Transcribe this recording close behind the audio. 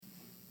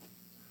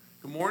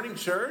Good morning,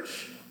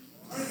 church.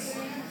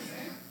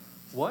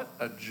 What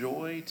a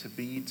joy to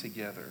be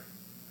together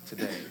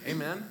today.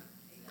 Amen.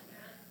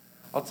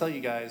 I'll tell you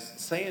guys,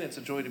 saying it's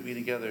a joy to be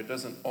together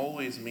doesn't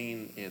always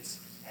mean it's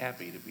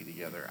happy to be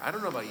together. I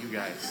don't know about you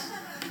guys.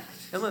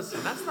 And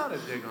listen, that's not a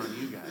dig on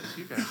you guys.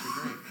 You guys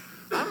are great.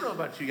 I don't know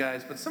about you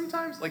guys, but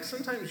sometimes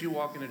you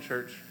walk into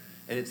church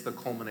and it's the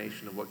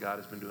culmination of what God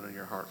has been doing in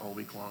your heart all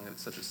week long, and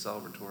it's such a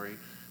celebratory,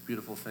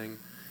 beautiful thing.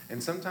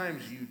 And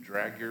sometimes you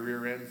drag your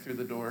rear end through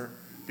the door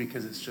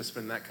because it's just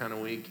been that kind of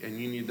week, and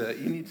you need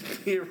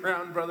to be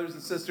around brothers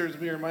and sisters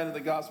and be reminded the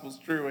gospel's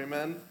true,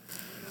 amen?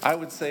 I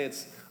would say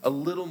it's a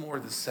little more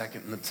the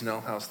second in the Tennell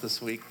house this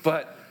week,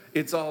 but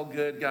it's all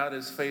good. God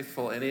is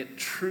faithful, and it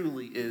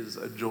truly is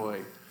a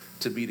joy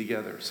to be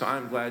together. So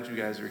I'm glad you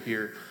guys are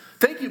here.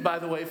 Thank you, by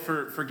the way,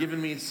 for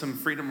giving me some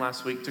freedom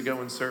last week to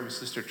go and serve a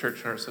sister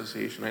church in our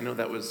association. I know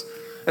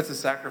that's a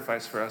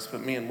sacrifice for us,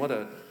 but man,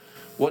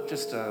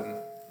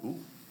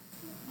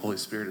 Holy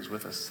Spirit is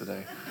with us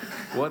today.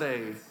 What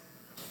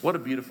a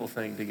beautiful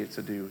thing to get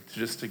to do,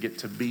 to get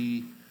to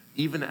be,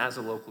 even as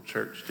a local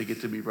church, to get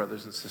to be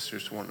brothers and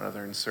sisters to one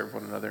another and serve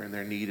one another in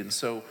their need. And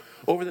so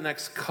over the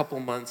next couple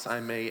months,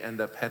 I may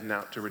end up heading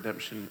out to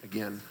Redemption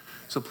again.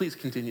 So please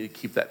continue to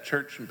keep that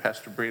church and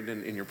Pastor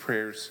Brandon in your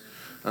prayers.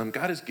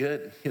 God is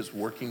good. He is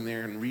working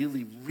there in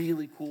really,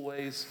 really cool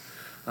ways.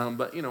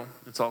 But,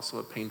 it's also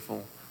a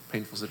painful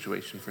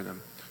situation for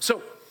them.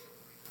 So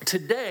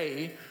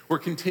today, we're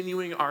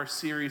continuing our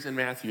series in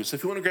Matthew. So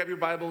if you want to grab your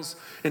Bibles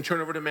and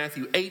turn over to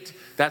Matthew 8,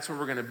 that's where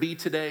we're going to be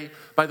today.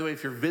 By the way,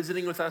 if you're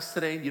visiting with us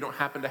today and you don't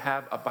happen to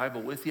have a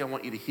Bible with you, I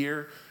want you to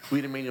hear, we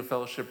at Emmanuel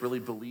Fellowship really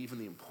believe in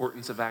the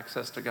importance of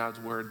access to God's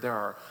Word. There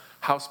are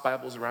house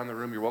Bibles around the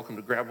room. You're welcome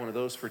to grab one of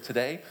those for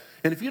today.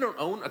 And if you don't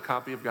own a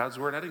copy of God's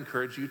Word, I'd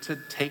encourage you to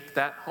take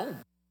that home.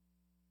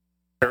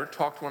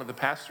 Talk to one of the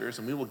pastors,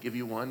 and we will give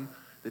you one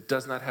that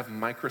does not have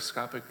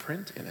microscopic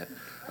print in it.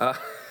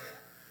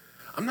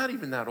 I'm not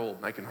even that old,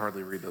 and I can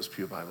hardly read those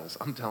pew Bibles.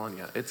 I'm telling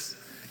you,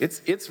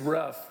 it's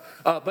rough.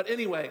 But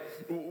anyway,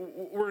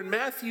 we're in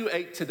Matthew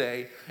 8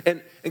 today,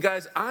 and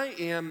guys,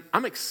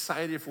 I'm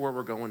excited for where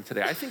we're going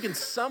today. I think in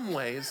some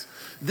ways,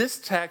 this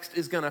text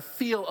is going to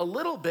feel a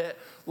little bit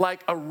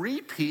like a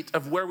repeat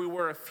of where we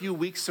were a few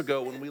weeks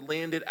ago when we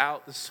landed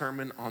out the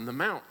Sermon on the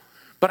Mount.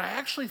 But I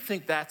actually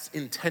think that's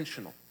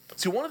intentional.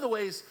 See, one of the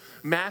ways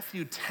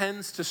Matthew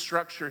tends to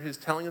structure his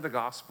telling of the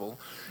gospel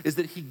is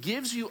that he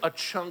gives you a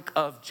chunk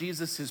of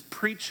Jesus'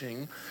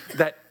 preaching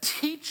that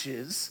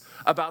teaches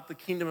about the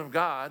kingdom of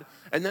God,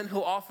 and then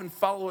he'll often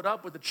follow it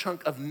up with a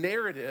chunk of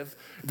narrative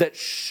that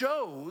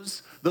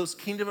shows those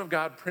kingdom of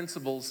God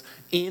principles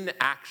in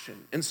action.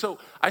 And so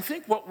I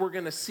think what we're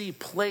going to see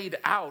played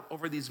out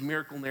over these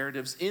miracle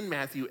narratives in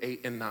Matthew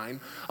 8 and 9,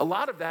 a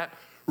lot of that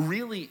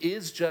really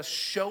is just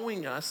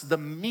showing us the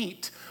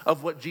meat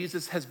of what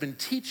Jesus has been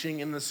teaching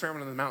in the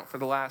Sermon on the Mount for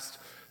the last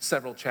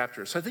several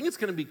chapters. So I think it's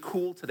going to be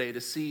cool today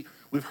to see,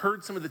 we've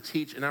heard some of the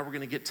teach, and now we're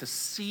going to get to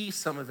see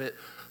some of it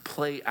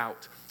play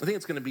out. I think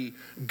it's going to be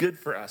good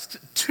for us.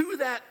 To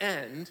that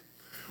end,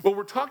 what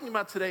we're talking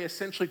about today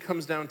essentially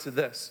comes down to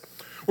this.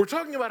 We're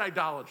talking about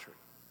idolatry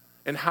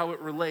and how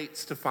it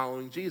relates to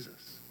following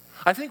Jesus.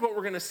 I think what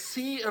we're going to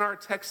see in our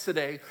text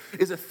today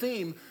is a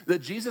theme that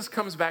Jesus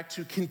comes back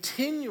to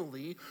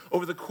continually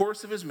over the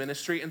course of his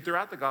ministry and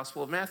throughout the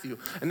Gospel of Matthew.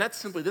 And that's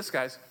simply this,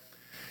 guys.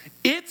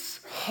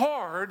 It's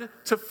hard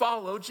to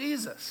follow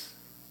Jesus.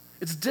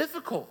 It's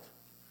difficult.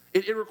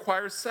 It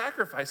requires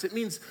sacrifice. It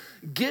means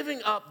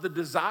giving up the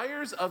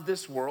desires of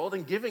this world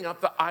and giving up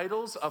the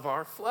idols of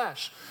our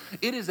flesh.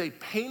 It is a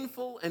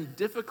painful and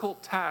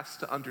difficult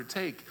task to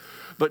undertake.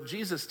 But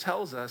Jesus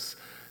tells us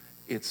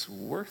it's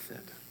worth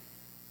it.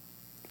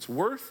 It's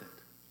worth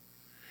it.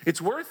 It's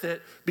worth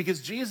it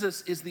because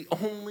Jesus is the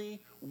only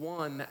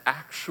one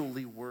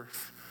actually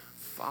worth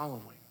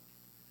following.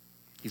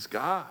 He's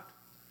God.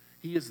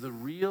 He is the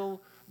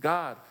real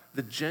God,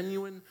 the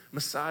genuine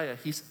Messiah.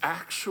 He's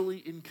actually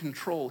in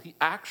control. He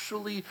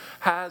actually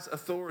has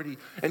authority,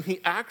 and he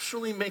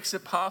actually makes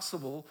it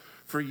possible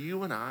for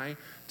you and I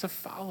to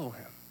follow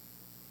him.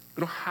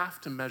 We don't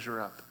have to measure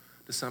up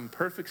to some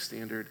perfect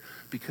standard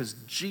because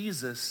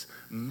Jesus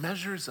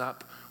measures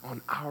up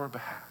on our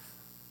behalf.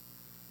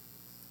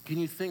 Can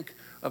you think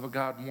of a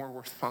God more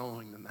worth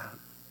following than that?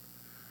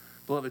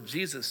 Beloved,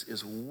 Jesus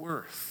is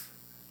worth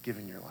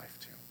giving your life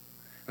to.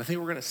 And I think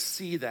we're going to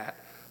see that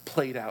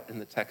played out in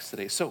the text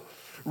today. So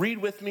read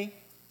with me.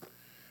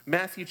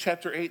 Matthew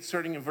chapter 8,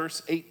 starting in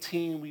verse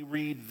 18, we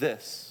read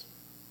this.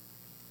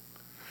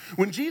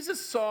 When Jesus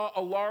saw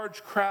a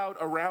large crowd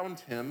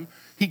around him,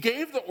 he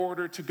gave the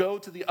order to go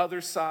to the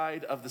other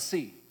side of the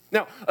sea.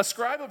 Now, a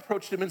scribe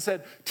approached him and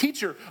said,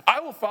 "Teacher,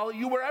 I will follow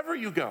you wherever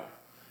you go."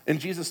 And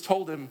Jesus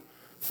told him,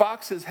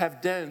 "Foxes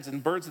have dens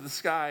and birds of the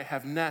sky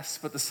have nests,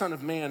 but the Son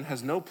of Man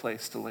has no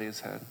place to lay his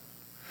head."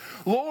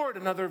 "Lord,"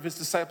 another of his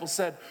disciples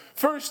said,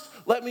 "first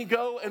let me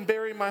go and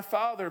bury my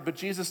father." But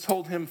Jesus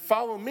told him,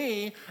 "Follow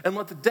me and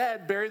let the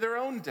dead bury their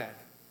own dead."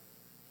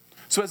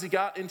 So as he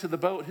got into the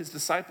boat, his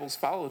disciples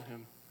followed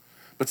him.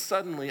 But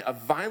suddenly a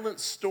violent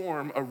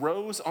storm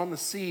arose on the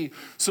sea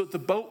so that the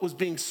boat was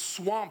being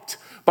swamped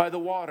by the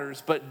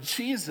waters, but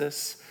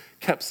Jesus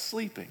kept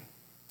sleeping.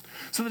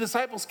 So the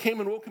disciples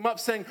came and woke him up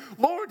saying,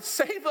 "Lord,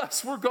 save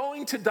us, we're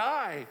going to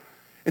die."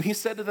 And he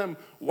said to them,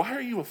 "Why are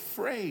you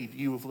afraid,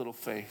 you of little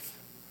faith?"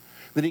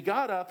 Then he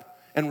got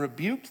up and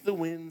rebuked the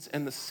winds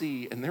and the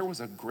sea, and there was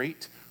a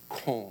great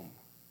calm.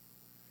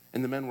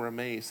 And the men were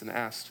amazed and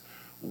asked,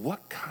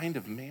 "What kind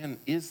of man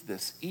is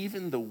this?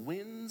 Even the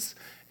winds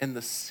and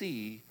the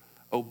sea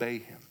obey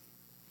him."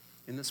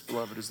 In this,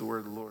 beloved, is the word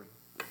of the Lord.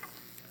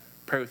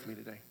 Pray with me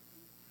today.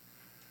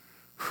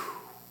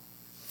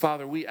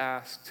 Father, we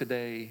ask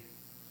today,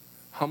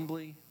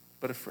 humbly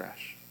but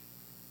afresh,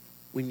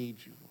 we need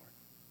you, Lord.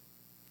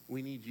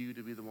 We need you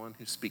to be the one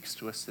who speaks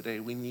to us today.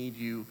 We need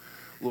you,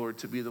 Lord,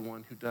 to be the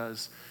one who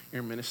does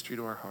your ministry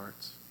to our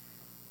hearts.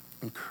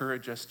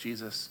 Encourage us,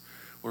 Jesus,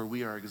 where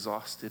we are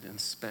exhausted and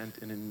spent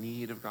and in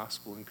need of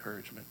gospel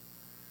encouragement.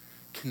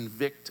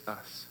 Convict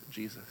us,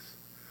 Jesus,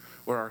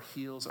 where our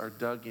heels are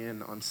dug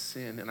in on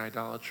sin and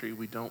idolatry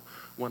we don't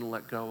want to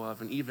let go of,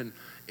 and even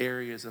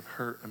areas of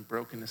hurt and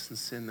brokenness and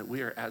sin that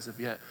we are as of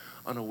yet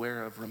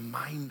unaware of.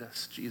 Remind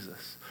us,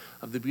 Jesus,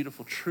 of the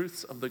beautiful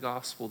truths of the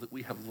gospel that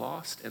we have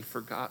lost and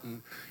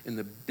forgotten in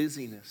the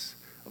busyness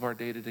of our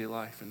day-to-day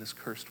life in this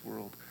cursed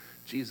world.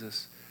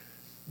 Jesus,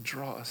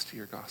 draw us to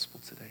your gospel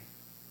today.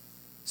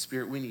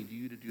 Spirit, we need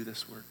you to do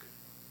this work.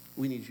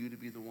 We need you to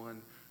be the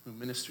one who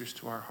ministers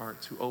to our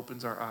hearts, who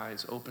opens our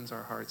eyes, opens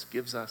our hearts,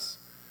 gives us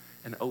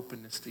an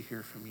openness to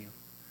hear from you.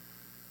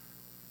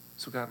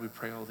 So God, we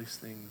pray all these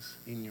things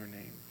in your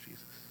name,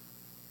 Jesus.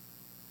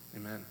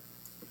 Amen.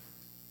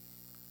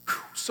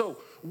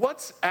 So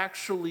what's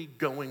actually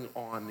going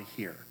on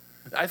here?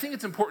 I think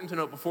it's important to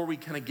note before we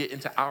kind of get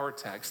into our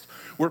text,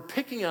 we're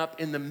picking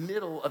up in the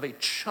middle of a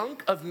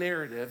chunk of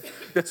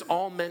narrative that's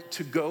all meant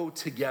to go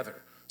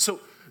together. So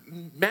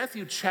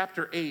Matthew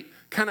chapter 8,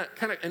 kind of,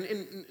 and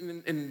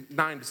in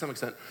 9 to some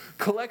extent,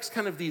 collects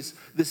kind of this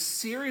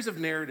series of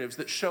narratives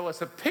that show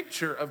us a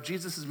picture of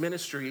Jesus'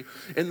 ministry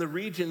in the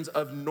regions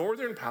of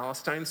northern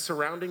Palestine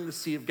surrounding the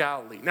Sea of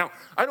Galilee. Now,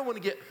 I don't want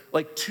to get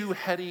like too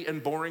heady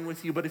and boring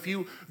with you, but if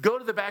you go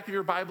to the back of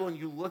your Bible and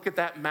you look at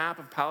that map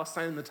of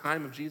Palestine in the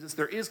time of Jesus,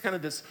 there is kind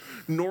of this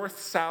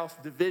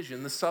north-south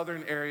division, the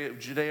southern area of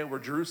Judea where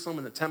Jerusalem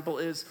and the temple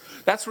is.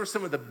 That's where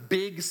some of the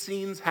big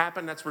scenes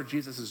happen. That's where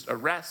Jesus'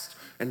 arrest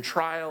and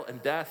trial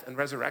and death and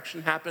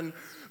resurrection happen.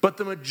 But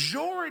the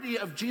majority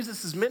of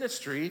Jesus'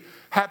 ministry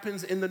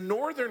happens in the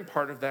northern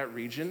part of that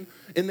region,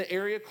 in the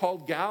area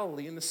called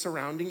Galilee and the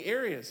surrounding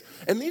areas.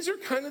 And these are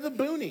kind of the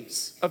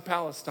boonies of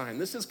Palestine.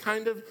 This is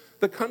kind of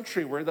the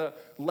country where the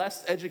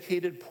less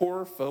educated,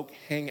 poorer folk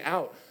hang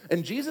out.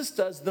 And Jesus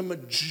does the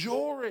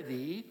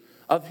majority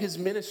of his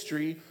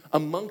ministry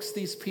amongst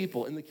these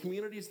people in the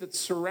communities that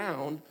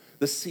surround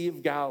the Sea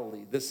of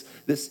Galilee,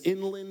 this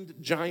inland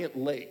giant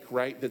lake,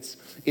 right, that's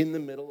in the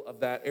middle of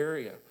that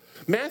area.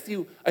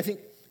 Matthew, I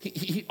think,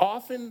 he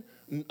often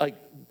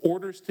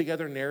orders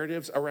together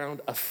narratives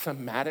around a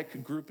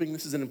thematic grouping.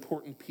 This is an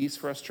important piece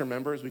for us to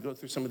remember as we go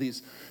through some of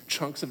these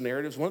chunks of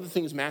narratives. One of the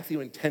things Matthew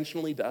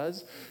intentionally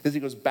does is he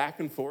goes back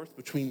and forth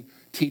between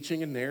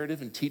teaching and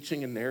narrative and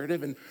teaching and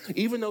narrative. And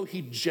even though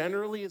he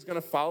generally is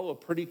going to follow a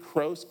pretty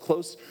close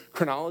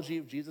chronology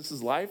of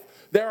Jesus' life,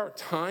 there are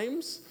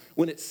times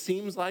when it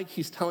seems like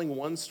he's telling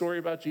one story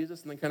about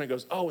Jesus and then kind of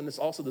goes, oh, and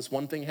this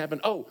one thing happened.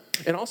 Oh,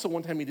 and also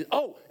one time he did,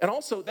 oh, and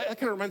also that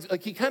kind of reminds me,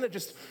 like he kind of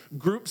just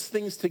groups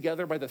things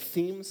together by the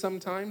theme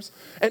sometimes.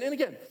 And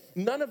again,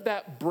 none of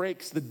that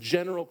breaks the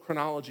general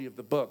chronology of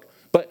the book,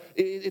 but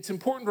it's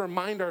important to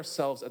remind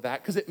ourselves of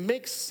that because it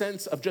makes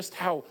sense of just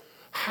how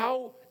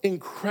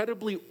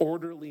incredibly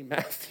orderly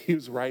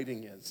Matthew's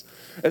writing is,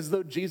 as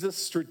though Jesus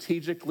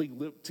strategically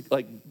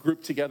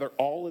grouped together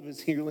all of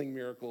his healing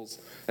miracles,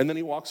 and then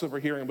he walks over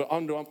here and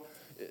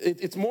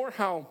it's more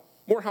how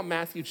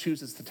Matthew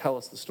chooses to tell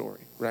us the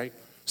story, right?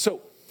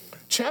 So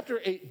chapter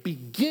 8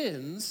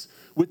 begins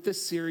with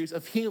this series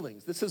of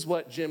healings. This is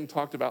what Jim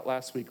talked about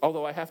last week,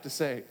 although I have to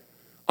say,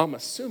 I'm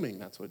assuming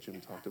that's what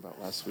Jim talked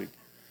about last week.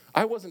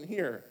 I wasn't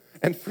here,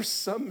 and for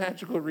some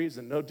magical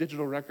reason, no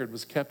digital record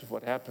was kept of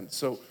what happened.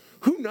 So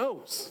who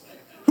knows?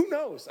 Who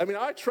knows? I mean,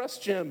 I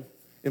trust Jim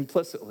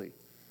implicitly,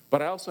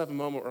 but I also have a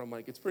moment where I'm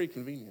like, it's pretty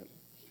convenient.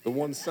 The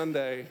one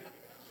Sunday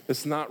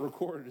that's not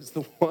recorded is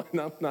the one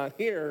I'm not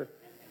here.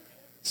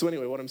 So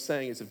anyway, what I'm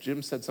saying is if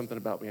Jim said something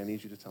about me, I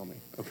need you to tell me,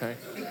 okay?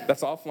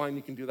 That's offline.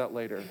 You can do that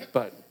later,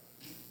 but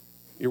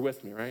you're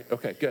with me, right?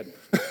 Okay, good.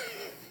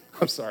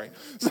 I'm sorry.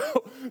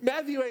 So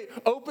Matthew 8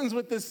 opens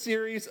with this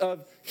series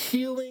of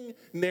healing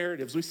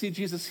narratives. We see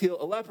Jesus heal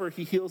a leper.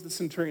 He heals the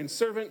centurion's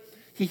servant.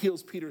 He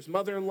heals Peter's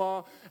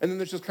mother-in-law. And then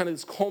there's just kind of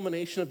this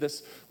culmination of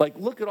this, like,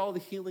 look at all the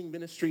healing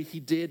ministry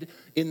he did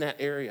in that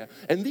area.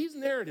 And these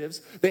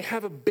narratives, they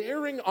have a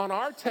bearing on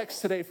our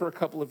text today for a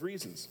couple of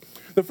reasons.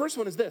 The first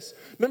one is this.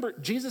 Remember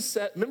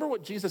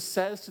what Jesus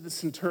says to the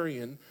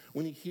centurion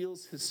when he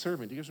heals his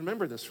servant. Do you guys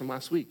remember this from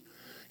last week?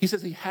 He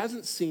says he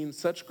hasn't seen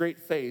such great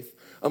faith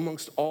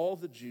amongst all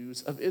the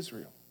Jews of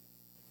Israel.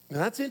 Now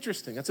that's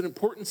interesting. That's an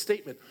important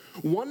statement.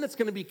 One that's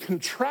going to be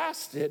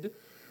contrasted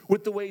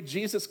with the way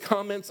Jesus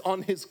comments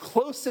on his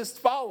closest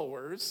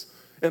followers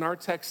in our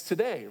text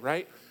today,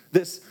 right?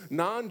 This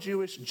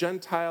non-Jewish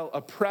Gentile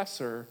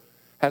oppressor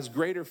has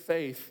greater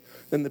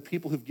faith than the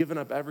people who've given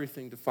up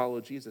everything to follow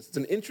Jesus. It's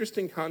an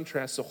interesting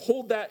contrast, so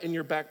hold that in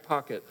your back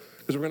pocket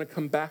because we're going to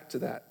come back to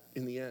that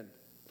in the end.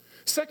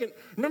 Second,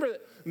 remember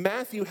that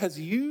Matthew has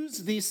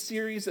used these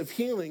series of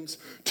healings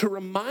to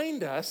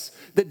remind us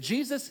that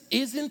Jesus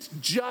isn't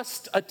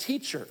just a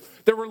teacher.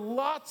 There were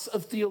lots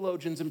of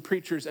theologians and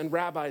preachers and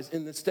rabbis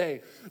in this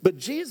day, but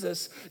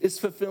Jesus is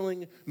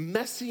fulfilling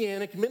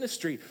messianic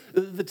ministry.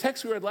 The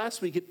text we read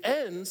last week, it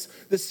ends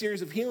this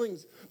series of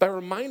healings by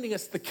reminding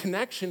us the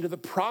connection to the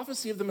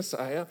prophecy of the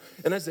Messiah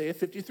in Isaiah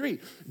 53.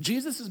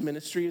 Jesus'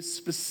 ministry is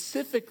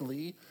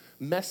specifically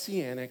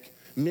messianic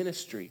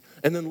ministry.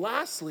 And then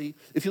lastly,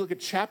 if you look at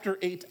chapter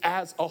 8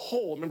 as a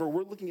whole, remember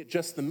we're looking at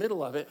just the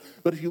middle of it,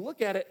 but if you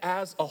look at it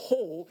as a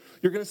whole,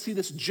 you're going to see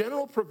this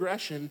general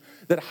progression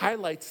that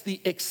highlights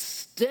the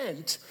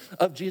extent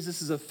of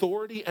Jesus'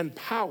 authority and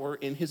power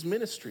in his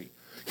ministry.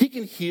 He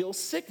can heal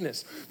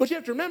sickness, but you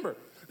have to remember,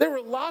 there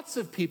were lots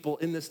of people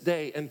in this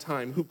day and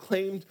time who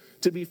claimed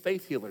to be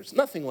faith healers.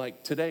 Nothing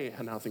like today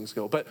and how things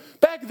go, but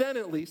back then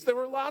at least, there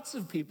were lots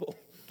of people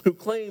who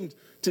claimed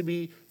to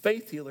be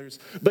faith healers.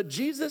 But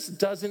Jesus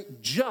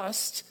doesn't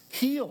just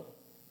heal.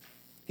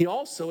 He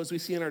also, as we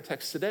see in our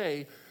text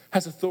today,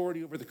 has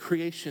authority over the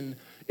creation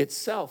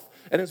itself.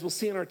 And as we'll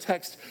see in our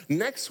text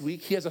next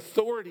week, he has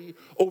authority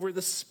over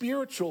the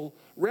spiritual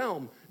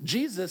realm.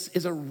 Jesus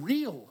is a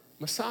real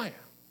Messiah.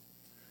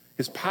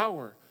 His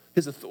power,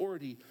 his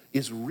authority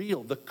is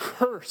real. The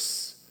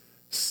curse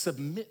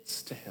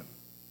submits to him.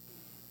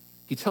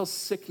 He tells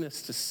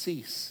sickness to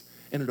cease,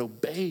 and it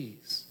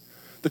obeys.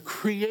 The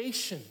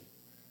creation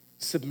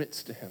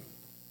submits to him.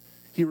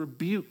 He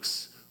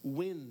rebukes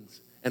winds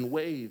and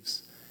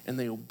waves, and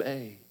they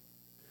obey.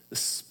 The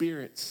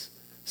spirits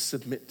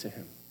submit to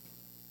him.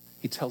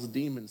 He tells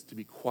demons to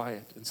be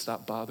quiet and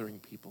stop bothering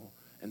people,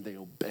 and they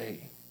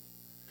obey.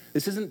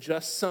 This isn't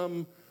just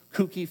some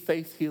kooky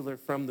faith healer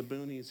from the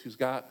boonies who's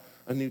got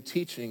a new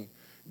teaching.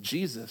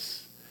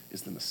 Jesus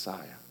is the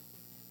Messiah.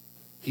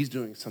 He's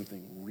doing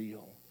something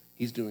real.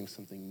 He's doing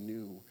something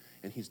new,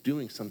 and he's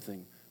doing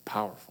something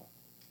powerful.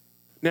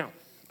 Now,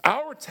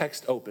 our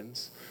text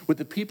opens with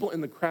the people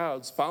in the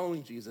crowds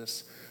following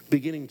Jesus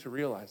beginning to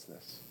realize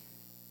this.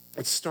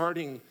 It's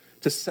starting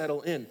to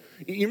settle in.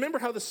 You remember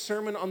how the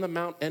Sermon on the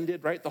Mount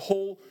ended, right? The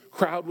whole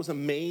crowd was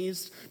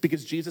amazed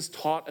because Jesus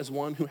taught as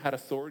one who had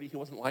authority. He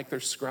wasn't like their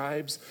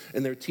scribes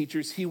and their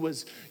teachers. He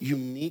was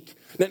unique.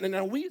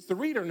 Now we as the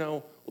reader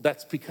know, well,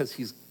 that's because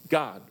he's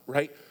God,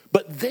 right?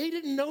 But they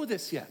didn't know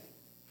this yet.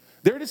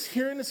 They're just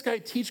hearing this guy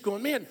teach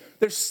going, man,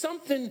 there's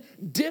something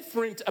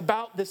different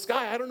about this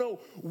guy. I don't know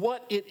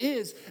what it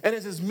is. And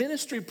as his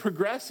ministry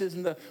progresses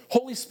and the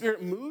Holy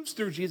Spirit moves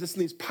through Jesus in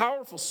these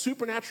powerful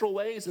supernatural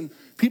ways and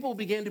people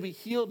began to be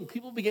healed and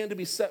people began to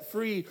be set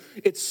free,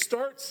 it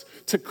starts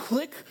to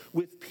click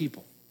with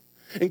people.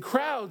 And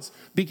crowds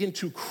begin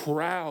to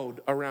crowd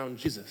around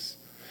Jesus.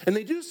 And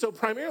they do so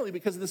primarily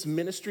because of this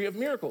ministry of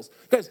miracles.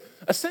 Guys,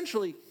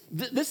 essentially,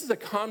 this is a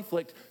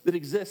conflict that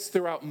exists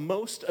throughout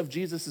most of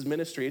Jesus'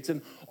 ministry. It's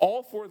in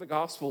all four of the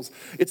Gospels.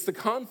 It's the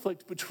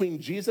conflict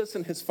between Jesus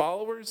and his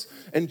followers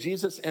and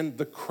Jesus and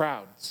the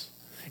crowds.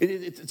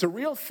 It's a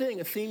real thing,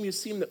 a theme you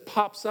see that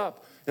pops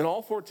up in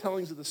all four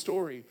tellings of the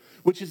story,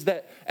 which is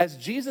that as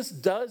Jesus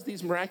does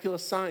these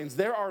miraculous signs,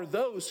 there are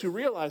those who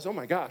realize, oh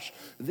my gosh,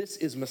 this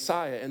is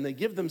Messiah, and they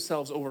give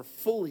themselves over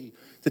fully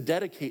to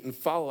dedicate and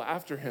follow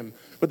after him.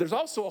 But there's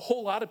also a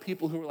whole lot of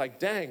people who are like,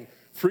 dang,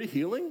 free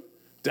healing?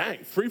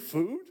 Dang, free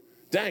food?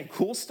 Dang,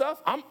 cool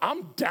stuff?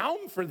 I'm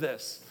down for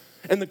this.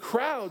 And the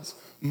crowds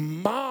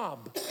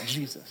mob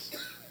Jesus.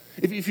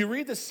 If you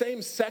read the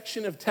same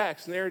section of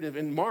text narrative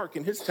in Mark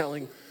in his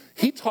telling,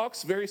 he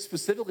talks very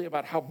specifically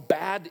about how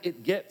bad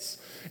it gets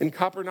in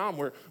Capernaum,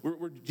 where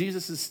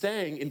Jesus is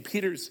staying in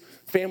Peter's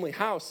family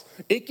house.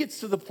 It gets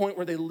to the point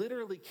where they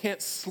literally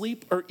can't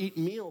sleep or eat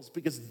meals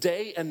because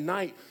day and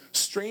night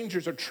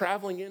strangers are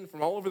traveling in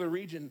from all over the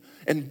region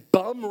and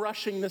bum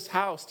rushing this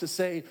house to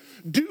say,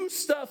 do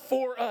stuff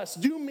for us,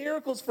 do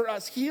miracles for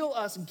us, heal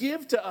us,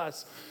 give to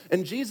us.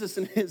 And Jesus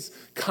in his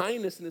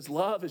kindness and his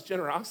love, his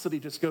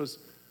generosity just goes,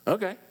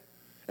 okay.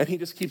 And he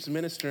just keeps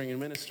ministering and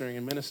ministering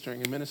and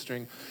ministering and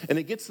ministering. And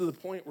it gets to the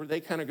point where they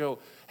kind of go,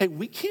 hey,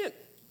 we can't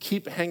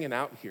keep hanging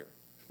out here.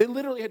 They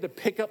literally had to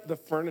pick up the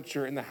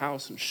furniture in the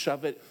house and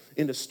shove it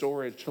into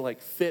storage to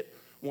fit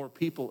more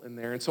people in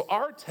there. And so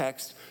our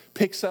text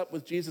picks up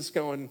with Jesus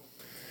going,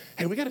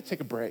 hey, we got to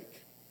take a break.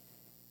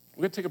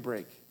 We got to take a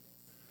break.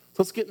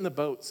 So let's get in the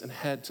boats and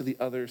head to the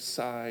other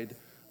side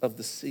of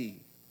the sea.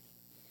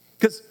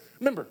 Because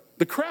remember,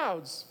 the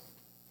crowds,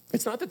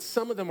 it's not that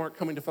some of them aren't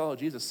coming to follow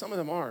Jesus. Some of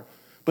them are.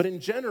 But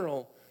in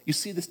general, you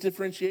see this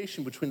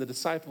differentiation between the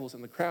disciples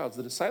and the crowds.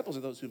 The disciples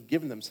are those who've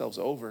given themselves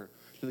over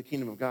to the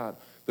kingdom of God.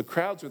 The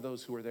crowds are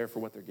those who are there for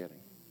what they're getting,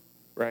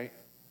 right?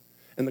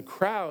 And the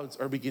crowds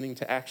are beginning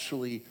to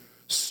actually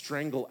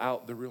strangle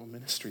out the real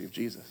ministry of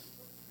Jesus,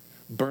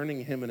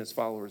 burning him and his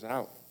followers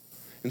out.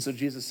 And so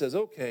Jesus says,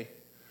 okay,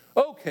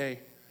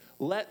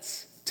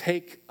 let's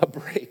take a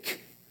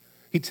break.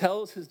 He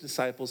tells his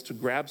disciples to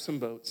grab some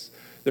boats.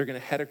 They're going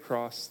to head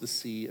across the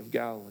Sea of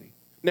Galilee.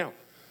 Now,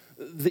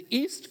 the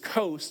east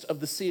coast of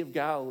the Sea of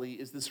Galilee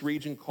is this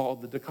region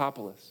called the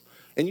Decapolis.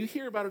 And you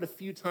hear about it a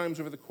few times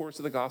over the course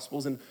of the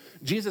Gospels, and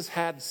Jesus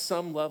had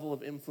some level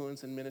of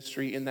influence and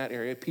ministry in that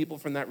area. People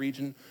from that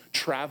region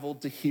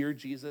traveled to hear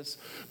Jesus.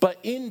 But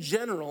in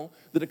general,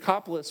 the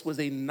Decapolis was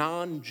a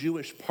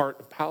non-Jewish part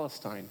of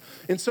Palestine.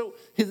 And so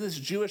this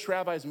Jewish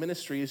rabbi's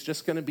ministry is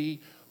just going to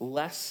be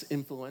less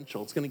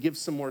influential. It's going to give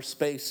some more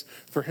space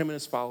for him and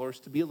his followers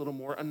to be a little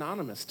more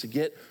anonymous, to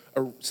get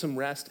some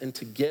rest and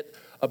to get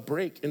a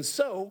break. And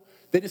so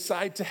they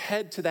decide to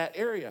head to that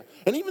area.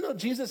 And even though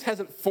Jesus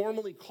hasn't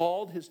formally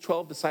called his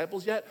 12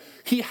 disciples yet,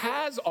 he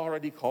has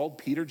already called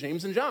Peter,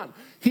 James, and John.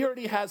 He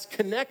already has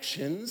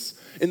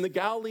connections in the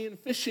Galilean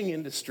fishing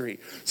industry.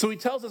 So he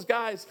tells his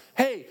guys,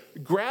 hey,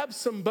 grab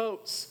some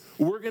boats.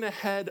 We're going to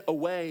head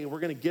away. We're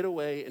going to get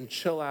away and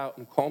chill out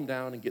and calm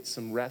down and get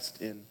some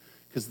rest in,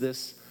 because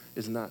this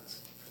is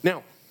nuts.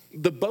 Now,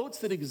 the boats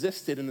that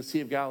existed in the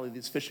Sea of Galilee,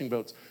 these fishing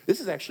boats,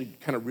 this is actually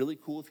kind of really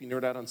cool if you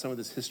nerd out on some of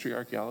this history,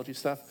 archaeology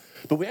stuff,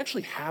 but we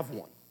actually have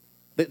one.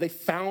 They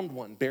found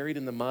one buried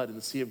in the mud in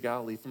the Sea of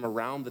Galilee from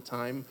around the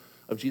time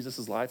of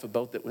Jesus' life, a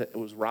boat that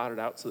was rotted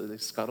out so that they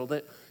scuttled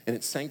it, and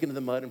it sank into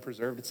the mud and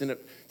preserved. It's in a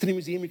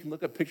museum. You can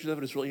look up pictures of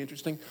it. It's really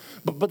interesting.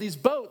 But these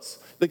boats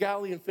the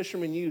Galilean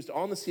fishermen used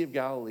on the Sea of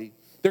Galilee,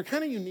 they're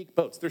kind of unique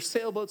boats. They're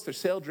sailboats. They're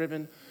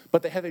sail-driven,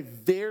 but they have a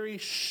very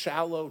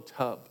shallow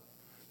tub.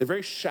 They're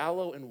very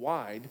shallow and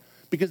wide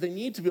because they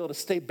need to be able to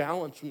stay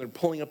balanced when they're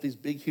pulling up these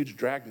big, huge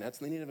drag nets,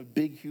 and they need to have a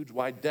big, huge,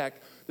 wide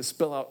deck to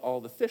spill out all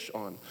the fish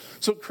on.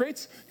 So it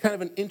creates kind of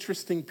an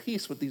interesting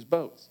piece with these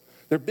boats.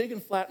 They're big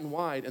and flat and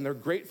wide, and they're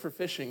great for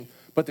fishing,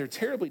 but they're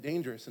terribly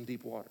dangerous in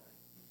deep water.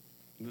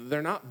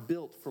 They're not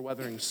built for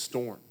weathering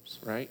storms,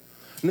 right?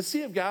 And the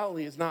Sea of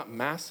Galilee is not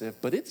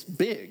massive, but it's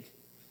big.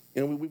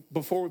 You know,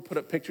 before we put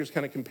up pictures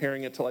kind of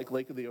comparing it to like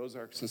Lake of the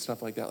Ozarks and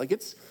stuff like that. Like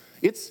it's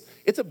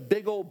a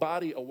big old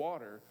body of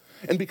water.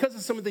 And because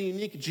of some of the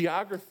unique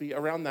geography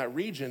around that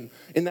region,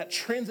 in that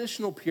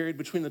transitional period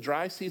between the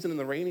dry season and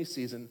the rainy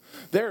season,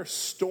 there are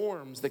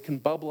storms that can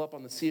bubble up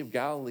on the Sea of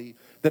Galilee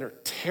that are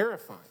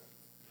terrifying.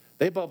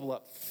 They bubble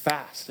up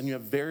fast, and you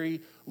have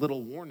very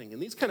little warning.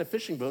 And these kind of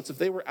fishing boats, if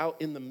they were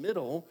out in the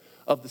middle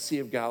of the Sea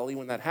of Galilee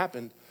when that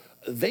happened,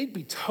 they'd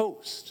be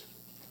toast.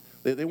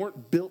 They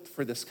weren't built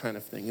for this kind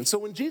of thing. And so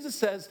when Jesus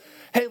says,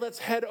 hey, let's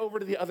head over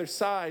to the other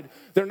side,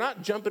 they're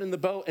not jumping in the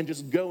boat and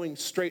just going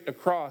straight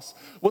across.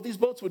 What these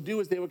boats would do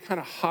is they would kind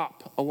of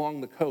hop along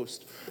the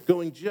coast,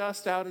 going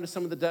just out into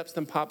some of the depths,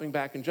 then popping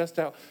back and just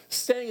out,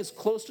 staying as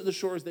close to the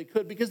shore as they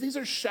could, because these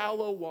are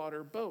shallow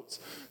water boats.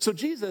 So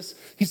Jesus,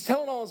 he's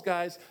telling all his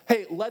guys,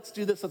 hey, let's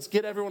do this. Let's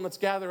get everyone. Let's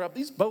gather up.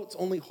 These boats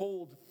only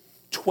hold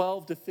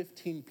 12 to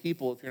 15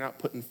 people if you're not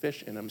putting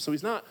fish in them. So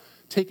he's not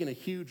taking a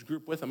huge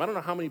group with him. I don't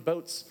know how many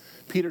boats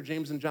Peter,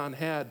 James, and John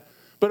had,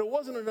 but it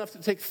wasn't enough to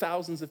take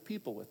thousands of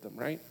people with them,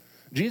 right?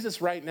 Jesus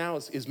right now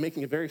is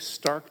making a very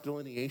stark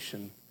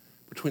delineation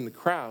between the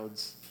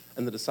crowds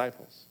and the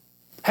disciples.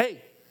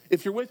 Hey,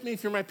 if you're with me,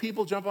 if you're my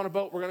people, jump on a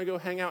boat. We're going to go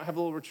hang out, have a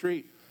little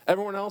retreat.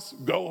 Everyone else,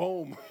 go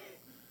home.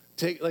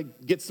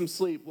 Get some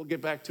sleep. We'll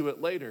get back to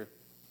it later.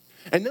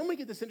 And then we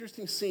get this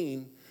interesting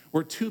scene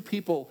where two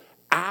people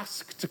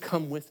ask to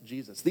come with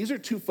Jesus. These are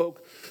two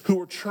folk who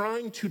are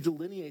trying to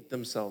delineate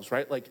themselves,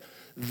 right? Like,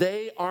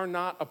 they are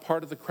not a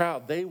part of the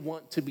crowd. They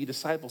want to be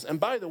disciples. And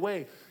by the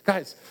way,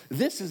 guys,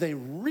 this is a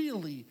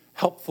really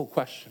helpful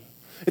question.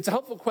 It's a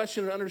helpful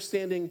question in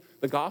understanding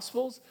the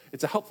Gospels.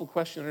 It's a helpful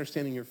question in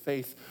understanding your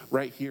faith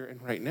right here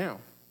and right now.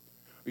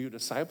 Are you a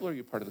disciple or are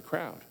you part of the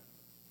crowd?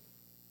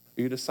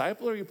 Are you a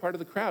disciple or are you part of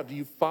the crowd? Do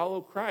you follow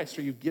Christ?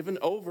 Are you given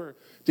over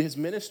to his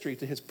ministry,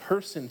 to his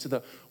person, to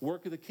the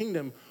work of the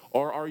kingdom,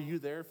 or are you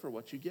there for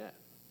what you get?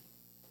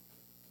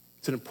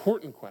 It's an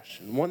important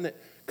question, one that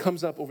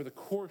comes up over the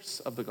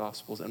course of the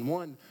Gospels, and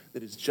one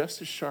that is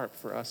just as sharp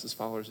for us as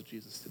followers of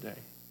Jesus today.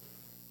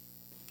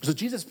 So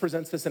Jesus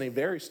presents this in a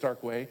very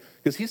stark way,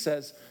 because he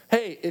says,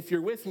 hey, if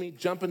you're with me,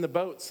 jump in the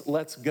boats,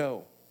 let's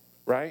go,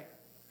 right?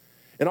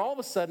 And all of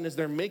a sudden, as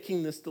they're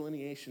making this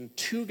delineation,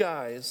 two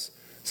guys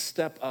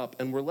step up,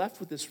 and we're left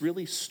with this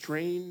really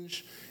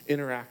strange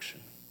interaction.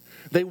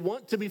 They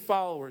want to be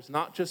followers,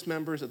 not just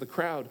members of the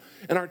crowd.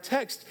 And our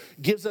text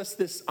gives us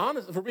this,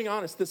 honest, if we're being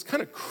honest, this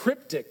kind of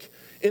cryptic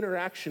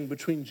interaction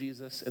between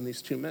Jesus and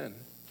these two men.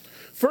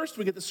 First,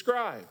 we get the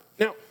scribe.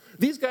 Now,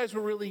 these guys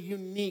were really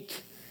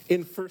unique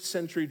in first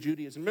century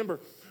Judaism. Remember,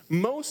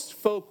 most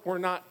folk were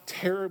not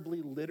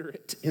terribly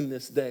literate in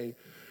this day.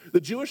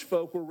 The Jewish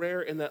folk were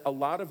rare in that a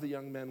lot of the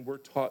young men were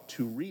taught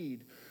to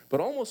read, but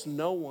almost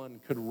no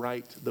one could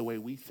write the way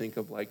we think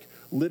of like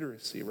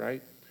literacy,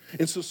 right?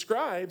 And so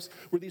scribes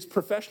were these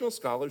professional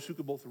scholars who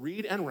could both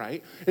read and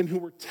write and who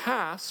were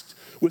tasked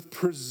with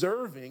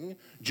preserving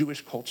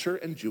Jewish culture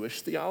and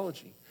Jewish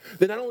theology.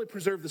 They not only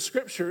preserved the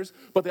scriptures,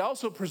 but they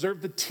also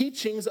preserved the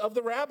teachings of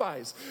the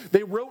rabbis.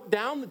 They wrote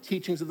down the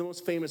teachings of the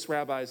most famous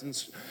rabbis.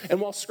 And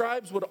while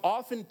scribes would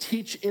often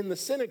teach in the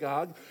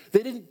synagogue,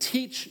 they didn't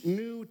teach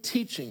new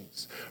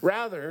teachings.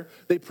 Rather,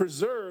 they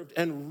preserved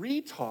and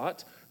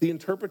retaught the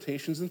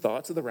interpretations and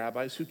thoughts of the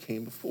rabbis who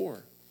came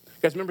before.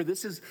 Guys, remember,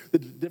 this is the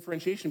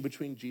differentiation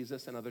between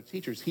Jesus and other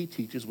teachers. He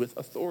teaches with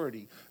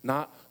authority,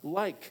 not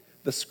like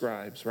the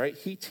scribes, right?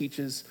 He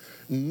teaches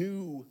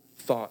new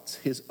thoughts,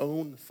 his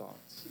own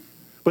thoughts.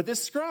 But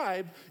this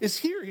scribe is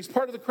here. He's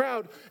part of the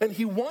crowd, and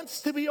he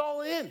wants to be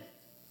all in.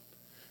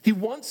 He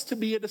wants to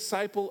be a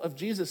disciple of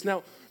Jesus.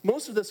 Now,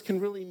 most of us can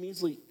really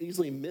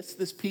easily miss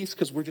this piece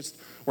because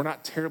we're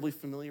not terribly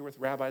familiar with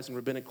rabbis and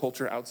rabbinic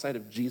culture outside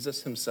of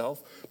Jesus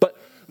himself. But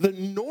the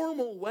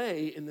normal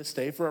way in this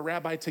day for a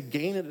rabbi to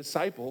gain a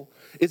disciple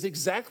is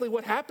exactly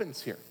what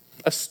happens here.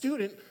 A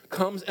student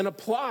comes and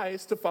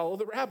applies to follow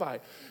the rabbi.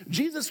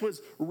 Jesus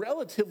was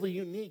relatively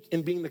unique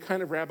in being the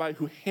kind of rabbi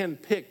who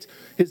handpicked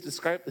his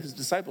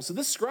disciples. So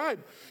this scribe,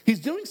 he's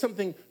doing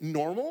something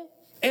normal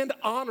and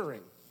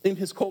honoring in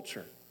his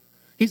culture.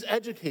 He's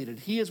educated.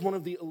 He is one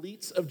of the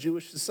elites of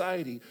Jewish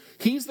society.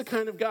 He's the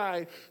kind of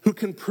guy who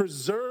can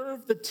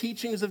preserve the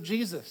teachings of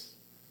Jesus.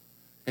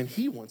 And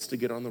he wants to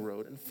get on the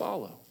road and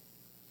follow.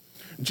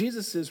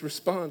 Jesus'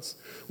 response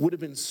would have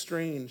been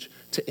strange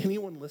to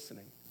anyone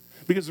listening.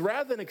 Because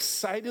rather than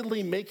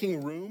excitedly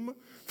making room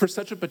for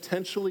such a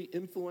potentially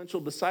influential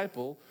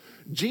disciple,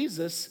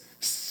 Jesus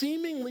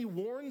seemingly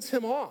warns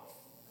him off.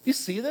 You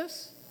see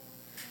this?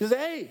 He says,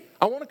 hey,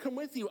 I want to come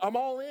with you. I'm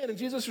all in. And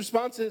Jesus'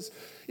 response is,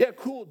 yeah,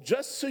 cool.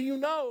 Just so you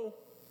know,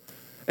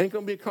 ain't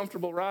going to be a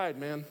comfortable ride,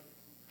 man.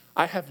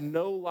 I have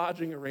no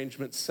lodging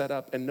arrangements set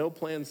up and no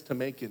plans to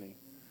make any.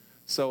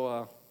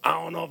 So I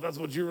don't know if that's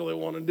what you really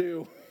want to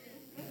do.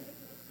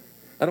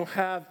 I don't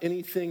have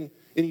any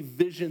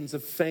visions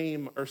of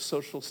fame or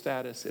social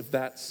status if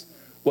that's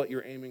what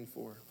you're aiming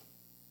for.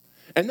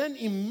 And then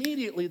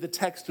immediately the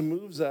text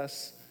moves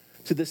us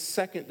to this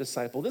second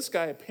disciple. This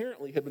guy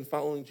apparently had been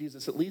following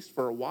Jesus at least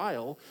for a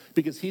while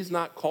because he's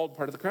not called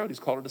part of the crowd. He's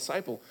called a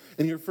disciple.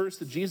 And he refers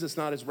to Jesus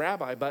not as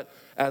rabbi, but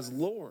as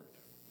Lord.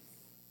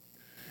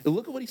 And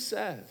look at what he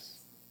says.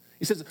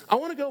 He says, I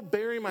want to go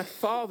bury my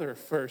father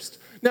first.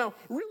 Now,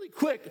 really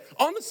quick,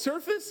 on the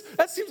surface,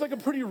 that seems like a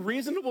pretty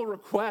reasonable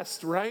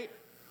request, right?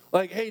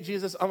 Like, hey,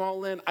 Jesus, I'm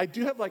all in. I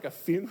do have like a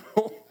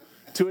funeral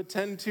to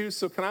attend to,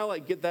 so can I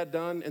get that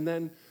done and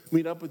then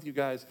meet up with you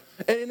guys?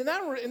 And in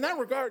that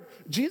regard,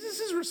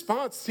 Jesus'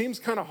 response seems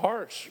kind of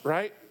harsh,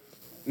 right?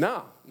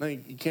 No,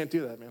 you can't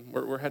do that, man.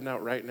 We're heading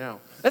out right now.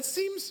 That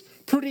seems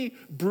pretty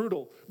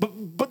brutal.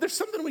 But there's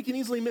something we can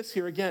easily miss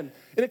here again.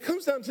 And it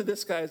comes down to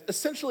this, guys.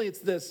 Essentially, it's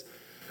this.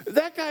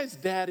 That guy's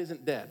dad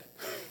isn't dead,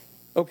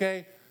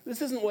 okay?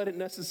 This isn't what it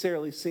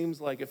necessarily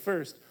seems like at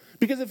first.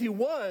 Because if he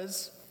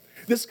was,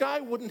 this guy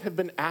wouldn't have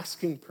been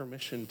asking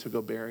permission to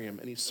go bury him,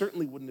 and he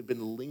certainly wouldn't have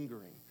been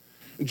lingering.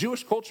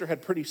 Jewish culture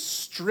had pretty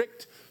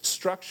strict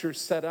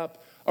structures set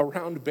up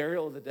around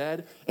burial of the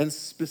dead, and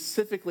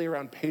specifically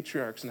around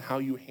patriarchs and how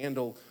you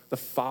handle the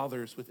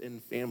fathers within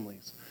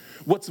families.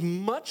 What's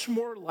much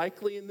more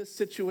likely in this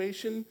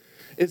situation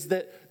is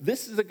that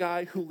this is a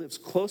guy who lives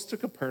close to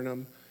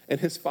Capernaum, and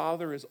his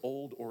father is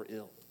old or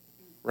ill,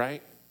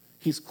 right?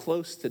 He's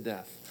close to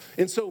death.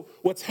 And so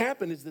what's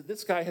happened is that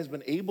this guy has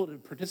been able to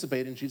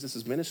participate in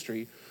Jesus'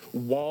 ministry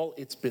while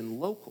it's been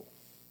local.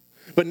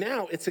 But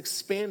now it's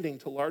expanding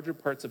to larger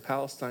parts of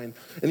Palestine.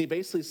 And he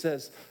basically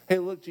says, hey,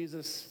 look,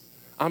 Jesus,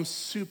 I'm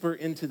super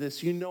into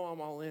this. You know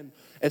I'm all in.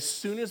 As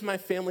soon as my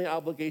family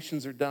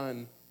obligations are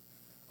done,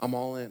 I'm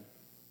all in.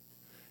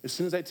 As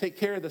soon as I take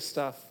care of this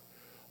stuff,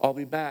 I'll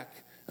be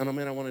back. And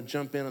I want to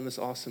jump in on this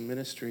awesome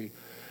ministry.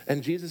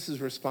 And Jesus'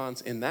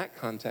 response in that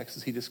context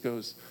is he just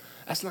goes,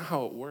 that's not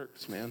how it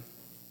works, man.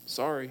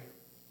 Sorry.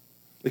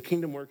 The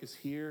kingdom work is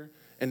here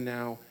and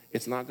now.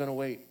 It's not going to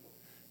wait.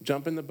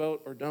 Jump in the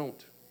boat or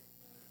don't.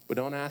 But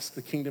don't ask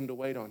the kingdom to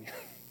wait on you.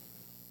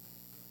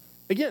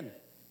 Again,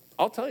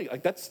 I'll tell you,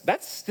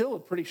 that's still a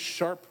pretty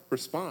sharp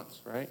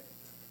response, right?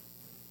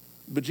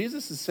 But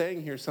Jesus is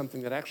saying here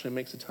something that actually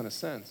makes a ton of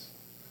sense.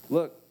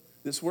 Look,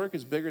 this work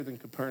is bigger than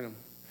Capernaum,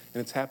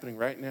 and it's happening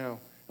right now,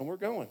 and we're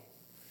going.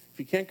 If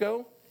you can't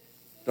go,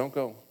 don't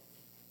go.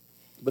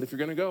 But if you're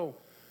going to go,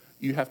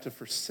 you have to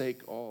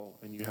forsake all,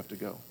 and you have to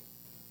go.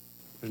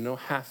 There's no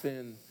half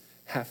in,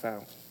 half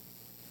out.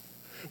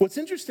 What's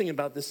interesting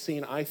about this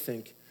scene, I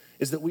think,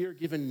 is that we are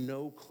given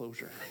no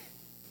closure.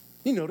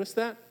 You notice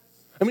that?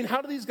 I mean,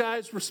 how do these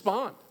guys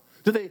respond?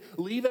 Do they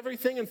leave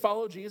everything and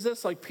follow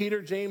Jesus like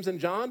Peter, James, and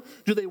John?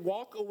 Do they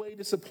walk away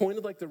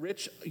disappointed like the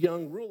rich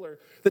young ruler?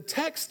 The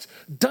text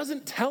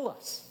doesn't tell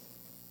us.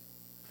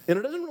 And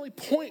it doesn't really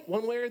point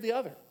one way or the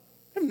other.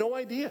 I have no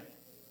idea.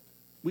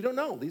 We don't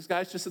know. These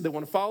guys just said they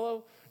want to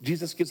follow.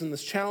 Jesus gives them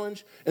this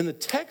challenge, and the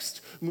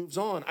text moves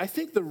on. I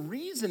think the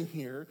reason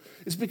here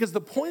is because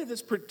the point of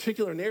this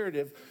particular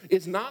narrative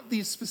is not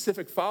these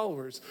specific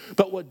followers,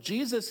 but what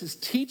Jesus is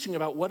teaching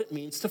about what it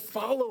means to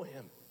follow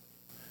him.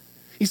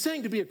 He's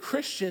saying to be a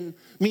Christian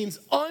means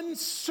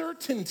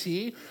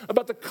uncertainty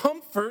about the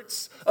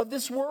comforts of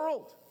this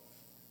world.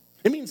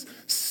 It means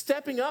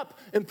stepping up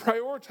and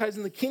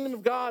prioritizing the kingdom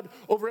of God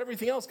over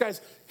everything else. Guys,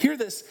 hear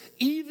this,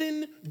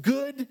 even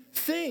good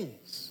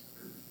things.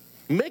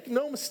 Make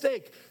no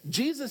mistake,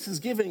 Jesus is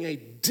giving a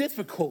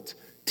difficult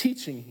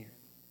teaching here.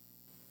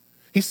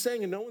 He's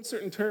saying in no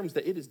uncertain terms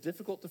that it is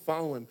difficult to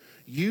follow him.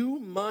 You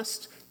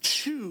must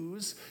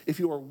choose if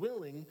you are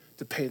willing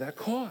to pay that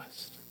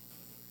cost.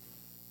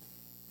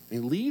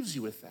 And he leaves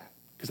you with that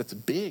because that's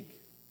big,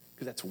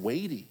 because that's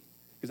weighty,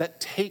 because that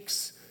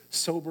takes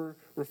sober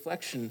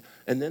reflection.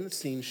 And then the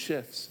scene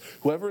shifts.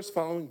 Whoever is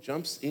following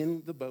jumps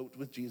in the boat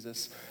with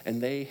Jesus,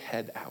 and they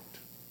head out.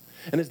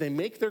 And as they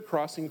make their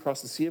crossing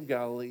across the Sea of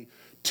Galilee,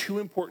 two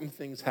important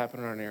things happen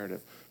in our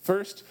narrative.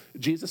 First,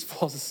 Jesus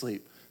falls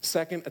asleep.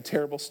 Second, a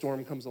terrible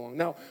storm comes along.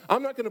 Now,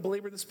 I'm not going to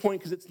belabor this point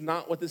because it's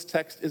not what this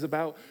text is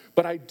about,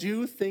 but I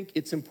do think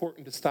it's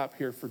important to stop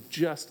here for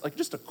just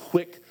a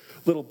quick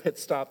little pit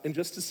stop and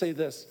just to say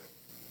this.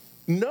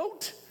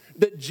 Note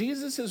that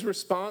Jesus'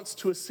 response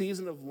to a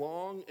season of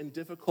long and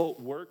difficult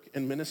work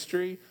and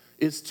ministry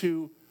is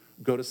to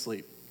go to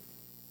sleep.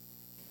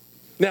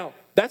 Now,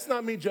 that's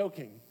not me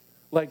joking.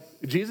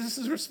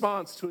 Jesus'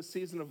 response to a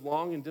season of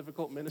long and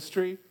difficult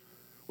ministry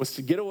was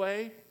to get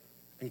away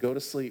and go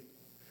to sleep.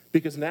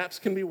 Because naps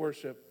can be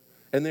worship,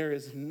 and there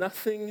is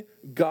nothing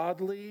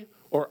godly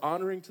or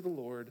honoring to the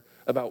Lord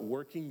about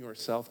working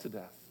yourself to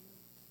death.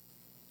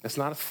 That's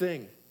not a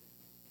thing.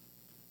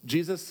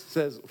 Jesus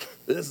says,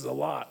 this is a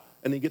lot.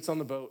 And he gets on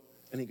the boat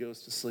and he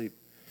goes to sleep.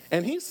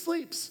 And he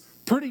sleeps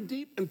pretty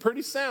deep and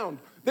pretty sound.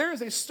 There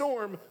is a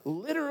storm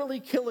literally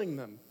killing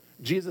them.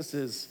 Jesus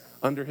is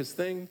under his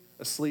thing,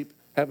 asleep,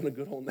 having a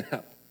good old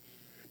nap.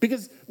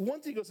 Because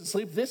once he goes to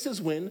sleep, this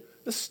is when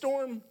the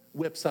storm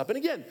whips up. And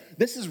again,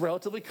 this is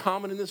relatively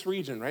common in this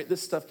region, right?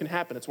 This stuff can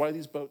happen. It's why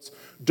these boats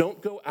don't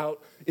go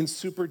out in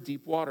super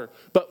deep water.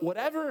 But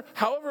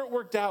however it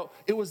worked out,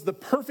 it was the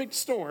perfect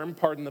storm,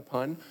 pardon the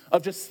pun,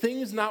 of just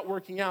things not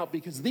working out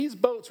because these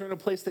boats are in a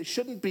place they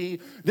shouldn't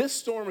be. This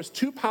storm is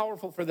too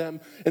powerful for them.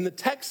 And the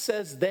text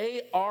says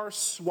they are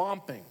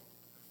swamping.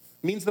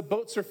 It means the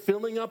boats are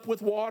filling up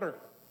with water,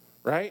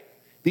 right?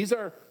 These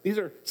are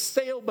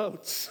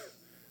sailboats.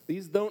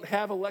 These don't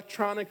have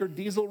electronic or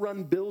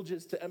diesel-run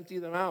bilges to empty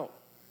them out.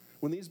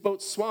 When these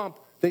boats swamp,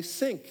 they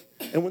sink.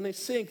 And when they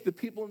sink, the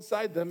people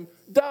inside them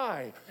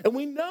die. And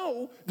we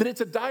know that it's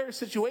a dire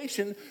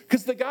situation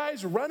because the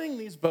guys running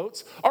these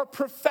boats are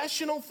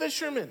professional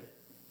fishermen.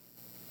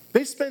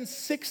 They spend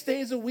 6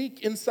 days a week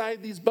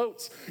inside these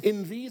boats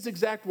in these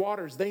exact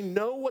waters. They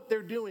know what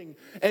they're doing.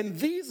 And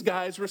these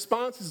guys'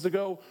 response is to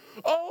go,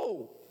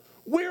 oh,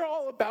 we're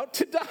all about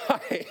to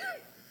die.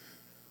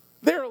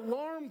 They're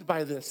alarmed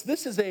by this.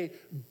 This is a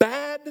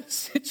bad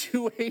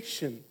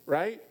situation,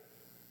 right?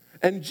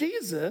 And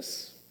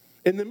Jesus,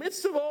 in the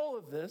midst of all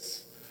of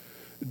this,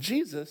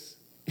 Jesus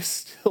is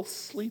still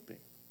sleeping.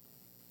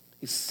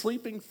 He's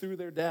sleeping through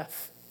their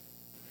death.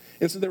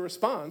 And so their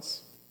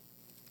response,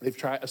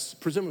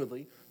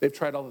 presumably, they've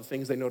tried all the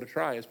things they know to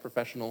try as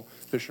professional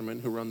fishermen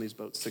who run these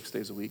boats 6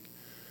 days a week.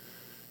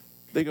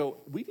 They go,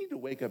 we need to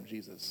wake up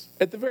Jesus.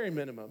 At the very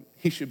minimum,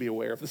 he should be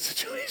aware of the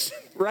situation,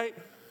 right?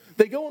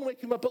 They go and wake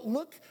him up, but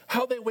look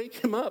how they wake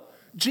him up.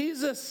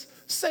 Jesus,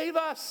 save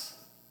us.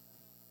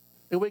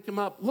 They wake him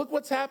up. Look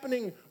what's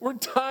happening. We're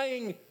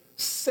dying.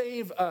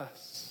 Save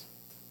us.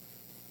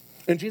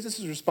 And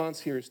Jesus' response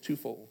here is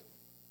twofold.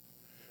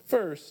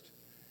 First,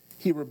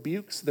 he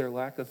rebukes their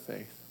lack of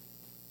faith.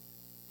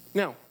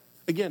 Now,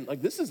 again,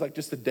 this is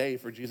just a day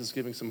for Jesus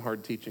giving some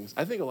hard teachings.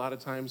 I think a lot of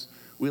times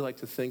we like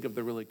to think of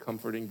the really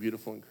comforting,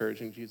 beautiful,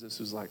 encouraging Jesus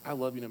who's like, I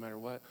love you no matter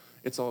what.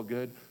 It's all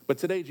good. But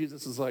today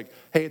Jesus is like,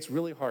 hey, it's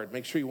really hard.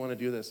 Make sure you want to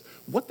do this.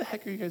 What the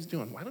heck are you guys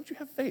doing? Why don't you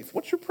have faith?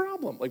 What's your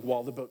problem?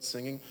 While the boat's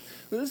singing.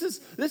 This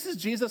is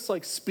Jesus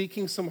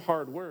speaking some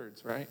hard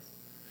words, right?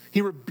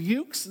 He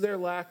rebukes their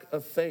lack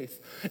of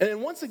faith. And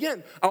then once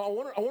again, I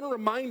want to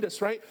remind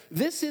us, right?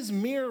 This is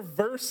mere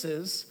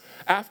verses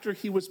after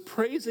he was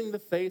praising the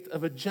faith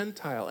of a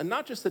Gentile. And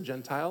not just a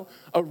Gentile,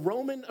 a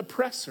Roman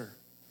oppressor.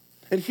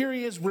 And here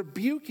he is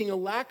rebuking a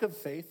lack of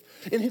faith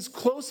in his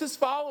closest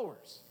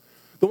followers.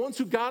 The ones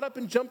who got up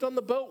and jumped on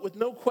the boat with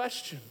no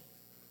question.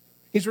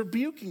 He's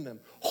rebuking them.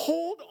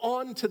 Hold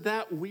on to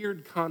that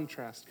weird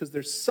contrast because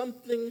there's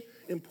something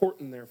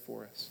important there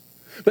for us.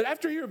 But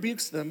after he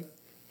rebukes them,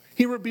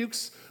 he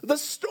rebukes the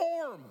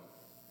storm.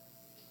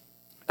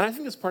 And I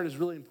think this part is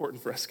really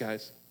important for us,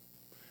 guys.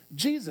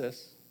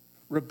 Jesus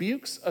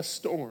rebukes a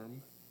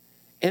storm,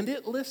 and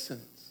it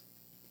listens.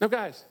 Now,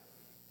 guys,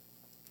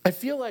 I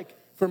feel like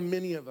for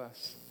many of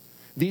us,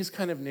 these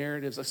kind of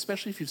narratives,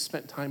 especially if you've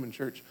spent time in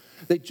church,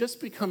 they just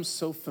become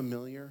so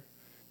familiar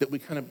that we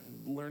kind of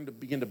learn to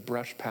begin to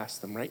brush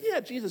past them, right?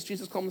 Yeah,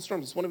 Jesus calmed the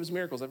storms. It's one of his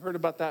miracles. I've heard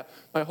about that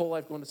my whole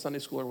life going to Sunday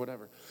school or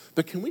whatever.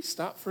 But can we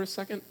stop for a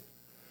second?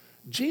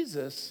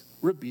 Jesus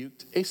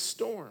rebuked a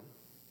storm,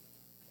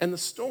 and the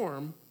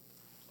storm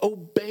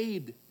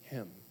obeyed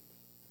him.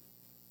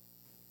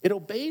 It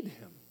obeyed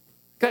him.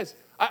 Guys,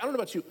 I don't know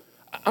about you.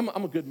 I'm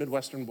a good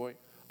Midwestern boy.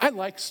 I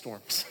like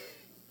storms.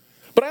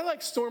 But I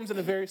like storms in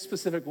a very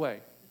specific way.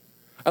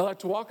 I like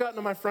to walk out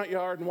into my front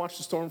yard and watch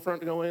the storm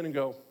front go in and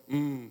go,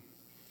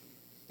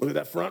 look at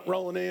that front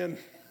rolling in.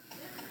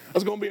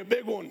 That's going to be a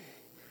big one.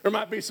 There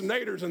might be some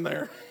naders in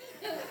there.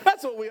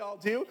 That's what we all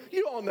do.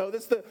 You all know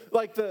this.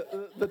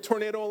 The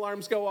tornado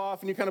alarms go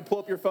off and you kind of pull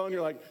up your phone.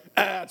 You're like,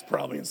 it's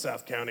probably in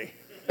South County.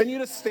 And you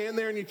just stand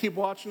there and you keep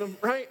watching them,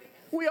 right?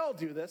 We all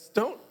do this.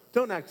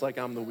 Don't act like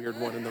I'm the weird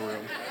one in the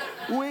room.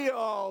 We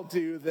all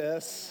do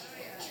this.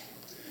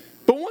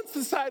 But once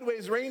the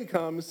sideways rain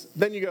comes,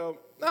 then you go,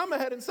 I'm going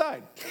to head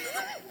inside.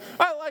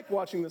 I like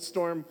watching the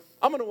storm.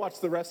 I'm going to watch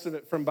the rest of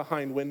it from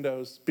behind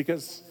windows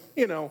because,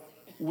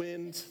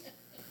 wind,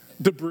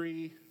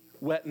 debris,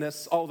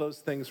 wetness, all those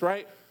things,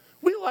 right?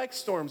 We like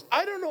storms.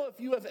 I don't know if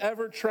you have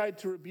ever tried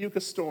to rebuke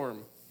a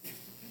storm.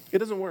 It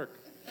doesn't work.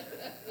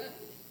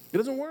 It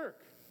doesn't work.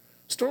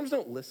 Storms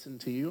don't listen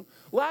to you.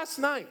 Last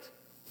night,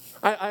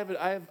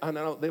 I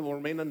know they will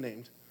remain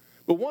unnamed,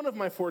 but one of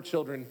my 4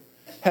 children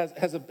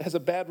has a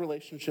bad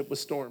relationship with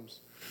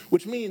storms,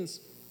 which means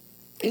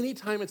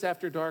anytime it's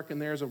after dark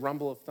and there's a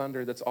rumble of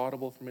thunder that's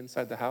audible from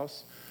inside the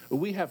house,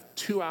 we have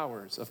 2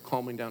 hours of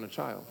calming down a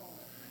child.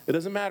 It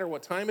doesn't matter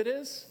what time it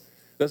is.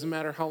 It doesn't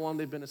matter how long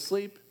they've been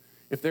asleep.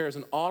 If there is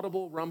an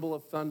audible rumble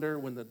of thunder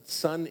when the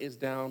sun is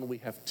down, we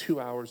have 2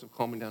 hours of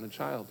calming down a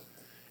child.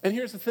 And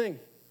here's the thing.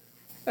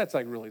 That's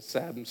like really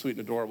sad and sweet and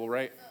adorable,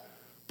 right?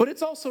 But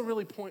it's also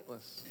really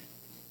pointless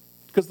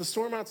because the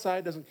storm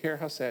outside doesn't care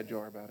how sad you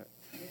are about it.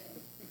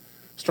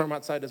 Storm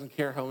outside doesn't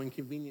care how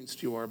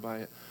inconvenienced you are by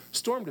it.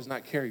 Storm does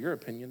not care your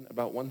opinion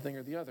about one thing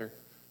or the other,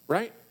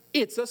 right?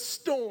 It's a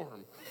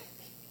storm.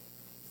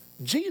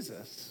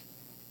 Jesus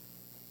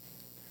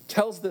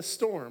tells this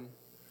storm,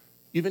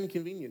 you've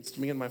inconvenienced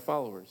me and my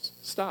followers.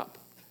 Stop.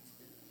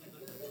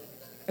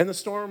 And the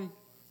storm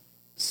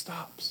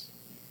stops.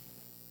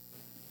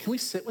 Can we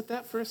sit with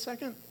that for a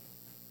second?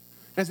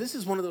 Guys, this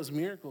is one of those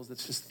miracles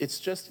it's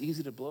just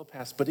easy to blow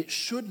past, but it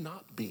should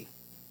not be.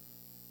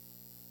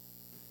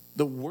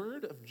 The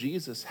word of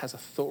Jesus has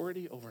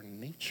authority over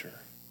nature,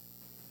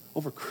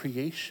 over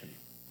creation.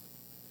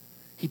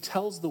 He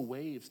tells the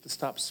waves to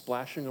stop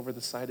splashing over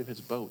the side of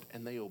his boat,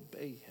 and they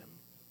obey him.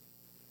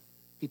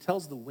 He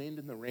tells the wind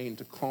and the rain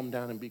to calm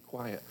down and be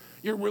quiet.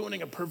 You're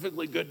ruining a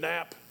perfectly good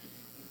nap.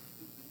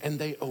 And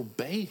they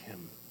obey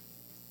him.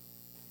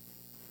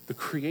 The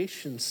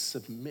creation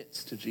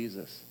submits to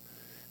Jesus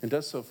and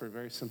does so for a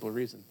very simple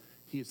reason.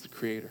 He is the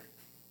creator.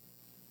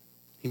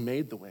 He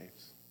made the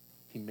waves.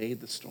 He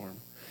made the storm.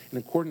 And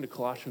according to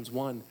Colossians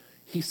 1,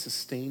 he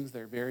sustains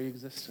their very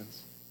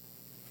existence.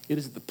 It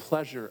is the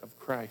pleasure of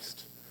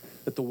Christ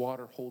that the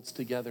water holds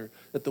together,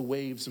 that the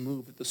waves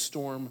move, that the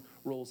storm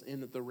rolls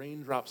in, that the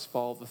raindrops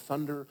fall, the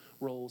thunder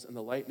rolls, and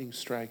the lightning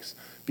strikes,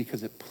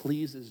 because it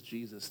pleases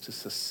Jesus to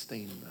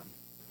sustain them.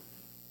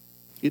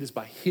 It is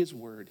by his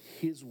word,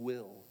 his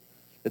will,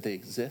 that they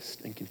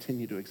exist and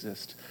continue to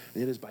exist.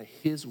 And it is by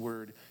his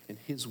word and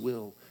his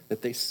will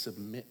that they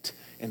submit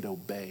and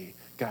obey.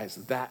 Guys,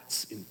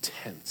 that's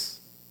intense.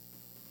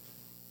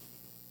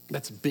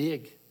 That's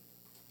big.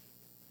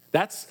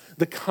 That's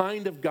the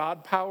kind of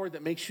God power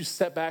that makes you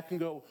step back and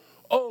go,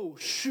 oh,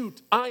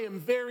 shoot, I am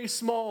very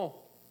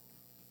small.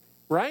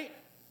 Right?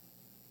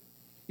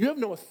 You have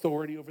no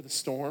authority over the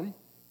storm,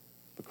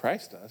 but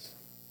Christ does.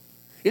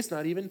 It's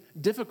not even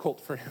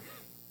difficult for him.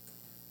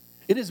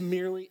 It is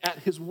merely at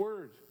his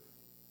word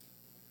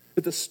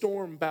that the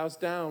storm bows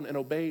down and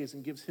obeys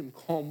and gives him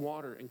calm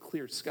water and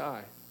clear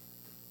sky.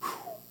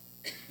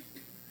 Whew.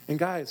 And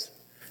guys,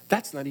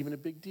 that's not even a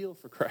big deal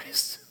for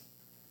Christ.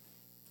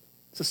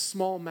 It's a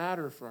small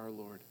matter for our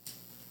Lord.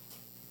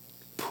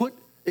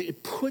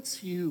 It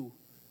puts you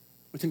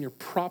within your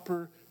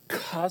proper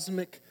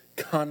cosmic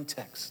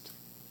context.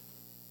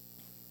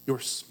 You're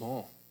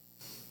small.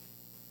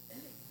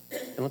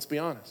 And let's be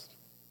honest,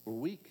 we're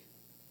weak.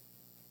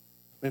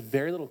 We have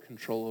very little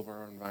control over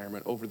our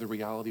environment, over the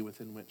reality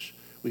within which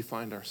we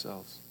find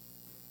ourselves.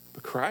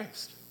 But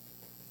Christ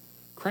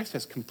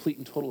has complete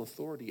and total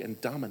authority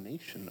and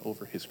domination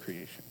over his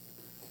creation.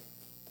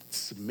 It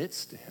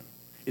submits to him.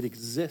 It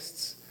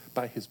exists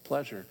by his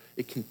pleasure.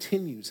 It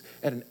continues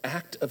at an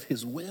act of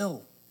his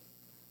will.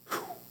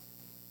 Whew.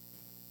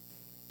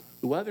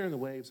 The weather and the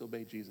waves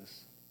obey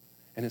Jesus,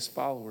 and his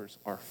followers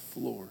are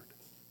floored.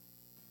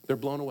 They're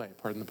blown away,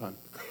 pardon the pun.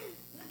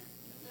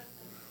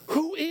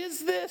 Who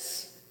is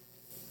this?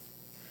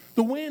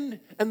 The wind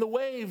and the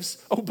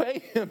waves obey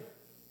him.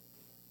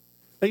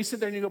 Now you sit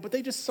there and you go, but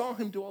they just saw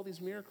him do all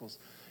these miracles.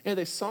 Yeah,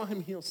 they saw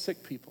him heal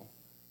sick people.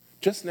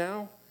 Just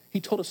now, he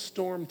told a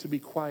storm to be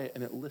quiet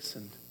and it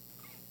listened.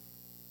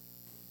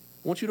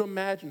 I want you to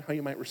imagine how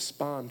you might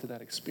respond to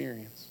that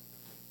experience.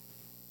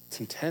 It's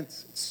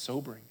intense, it's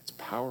sobering, it's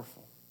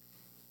powerful.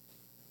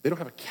 They don't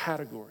have a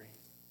category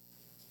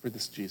for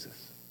this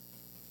Jesus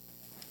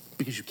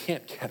because you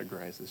can't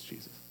categorize this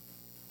Jesus.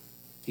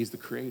 He's the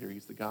creator,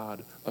 he's the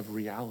God of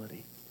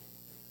reality.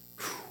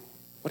 Whew,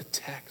 what a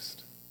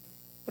text.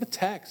 What a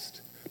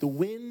text. The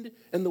wind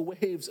and the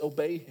waves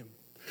obey him.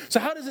 So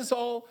how does this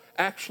all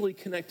actually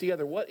connect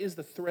together? What is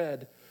the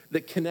thread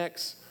that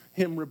connects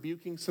him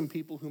rebuking some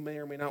people who may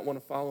or may not want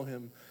to follow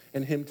him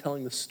and him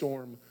telling the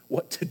storm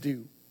what to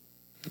do?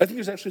 I think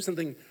there's actually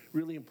something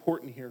really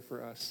important here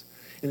for us,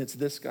 and it's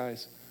this,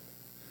 guys.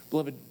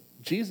 Beloved,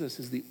 Jesus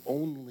is the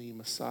only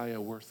Messiah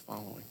worth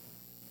following.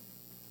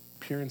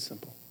 Pure and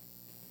simple.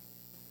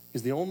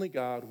 He's the only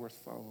God worth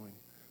following,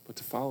 but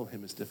to follow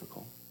him is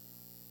difficult.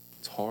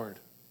 It's hard.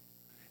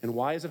 And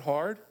why is it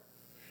hard?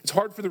 It's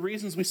hard for the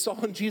reasons we saw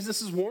in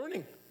Jesus'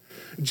 warning.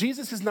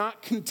 Jesus is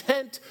not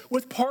content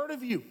with part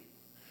of you.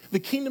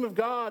 The kingdom of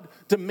God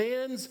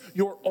demands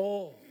your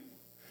all.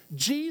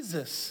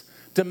 Jesus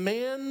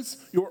demands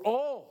your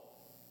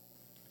all.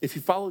 If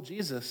you follow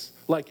Jesus,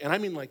 and I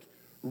mean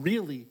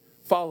really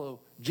follow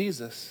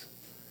Jesus,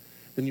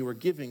 then you are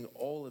giving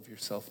all of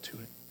yourself to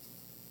it.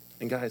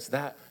 And guys,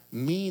 that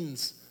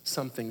means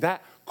something.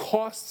 That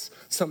costs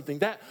something.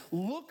 That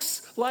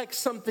looks like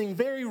something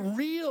very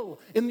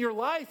real in your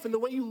life and the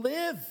way you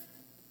live.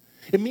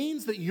 It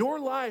means that your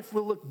life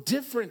will look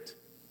different.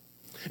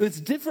 And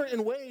it's different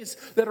in ways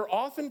that are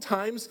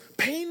oftentimes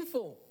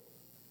painful.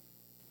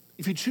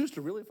 If you choose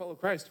to really follow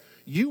Christ,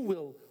 you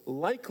will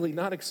likely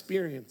not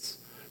experience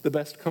the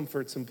best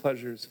comforts and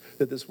pleasures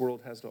that this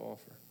world has to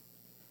offer.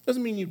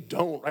 Doesn't mean you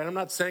don't, right? I'm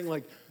not saying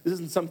this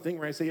isn't something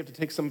where I say you have to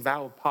take some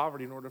vow of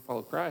poverty in order to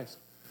follow Christ.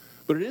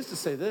 But it is to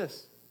say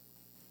this: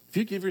 if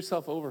you give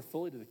yourself over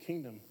fully to the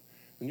kingdom,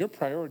 then your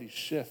priorities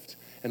shift,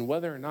 and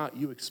whether or not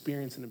you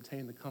experience and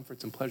obtain the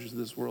comforts and pleasures of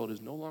this world is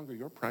no longer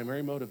your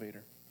primary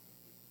motivator.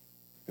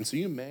 And so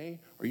you may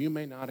or you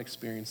may not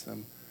experience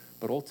them,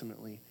 but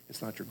ultimately,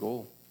 it's not your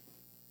goal.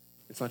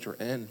 It's not your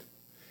end.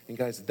 And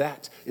guys,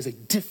 that is a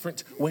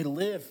different way to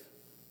live.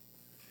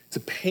 It's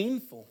a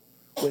painful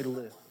way to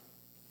live.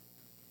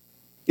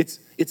 It's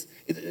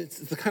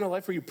the kind of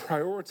life where you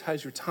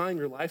prioritize your time,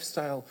 your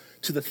lifestyle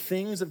to the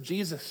things of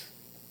Jesus.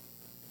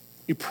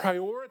 You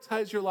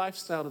prioritize your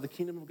lifestyle to the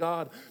kingdom of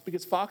God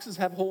because foxes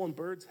have holes and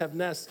birds have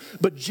nests,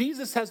 but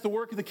Jesus has the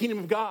work of the kingdom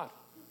of God.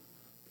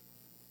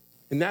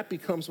 And that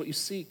becomes what you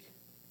seek.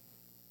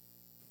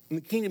 In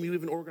the kingdom, you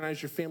even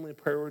organize your family and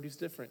priorities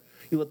different.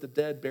 You let the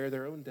dead bear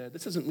their own dead.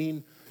 This doesn't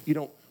mean you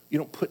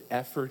don't put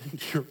effort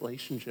into your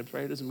relationships,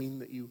 right? It doesn't mean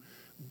that you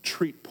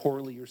treat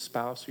poorly your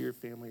spouse or your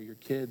family or your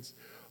kids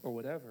or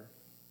whatever.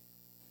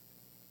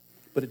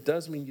 But it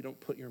does mean you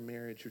don't put your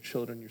marriage, your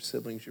children, your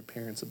siblings, your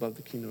parents above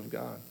the kingdom of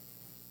God.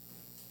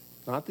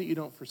 Not that you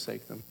don't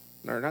forsake them,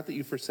 or not that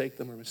you forsake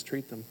them or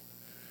mistreat them,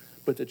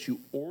 but that you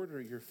order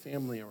your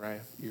family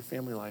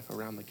life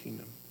around the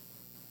kingdom.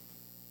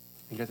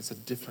 And guys, it's a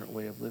different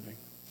way of living.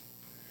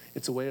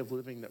 It's a way of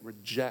living that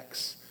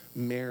rejects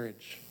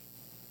marriage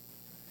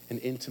and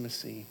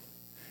intimacy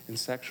and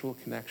sexual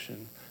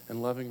connection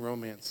and loving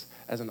romance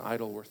as an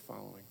idol worth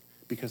following,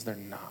 because they're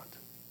not.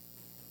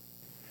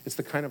 It's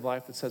the kind of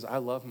life that says, I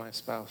love my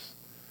spouse,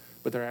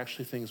 but there are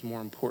actually things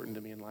more important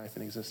to me in life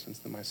and existence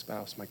than my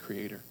spouse, my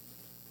creator.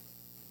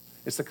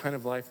 It's the kind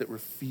of life that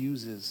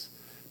refuses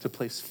to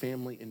place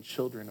family and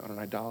children on an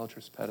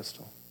idolatrous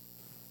pedestal.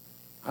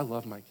 I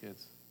love my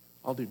kids.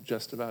 I'll do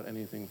just about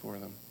anything for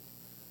them.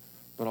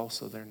 But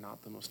also, they're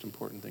not the most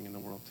important thing in the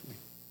world to me.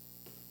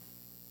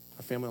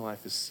 Our family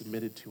life is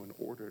submitted to and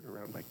ordered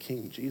around my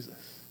King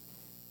Jesus.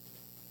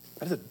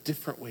 That is a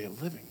different way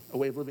of living, a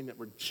way of living that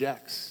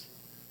rejects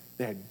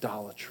the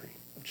idolatry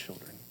of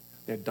children,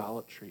 the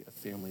idolatry of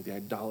family, the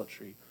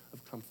idolatry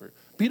of comfort.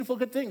 Beautiful,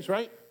 good things,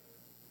 right?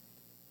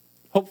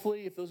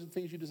 Hopefully, if those are the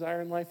things you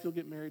desire in life, you'll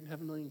get married and have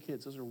 1 million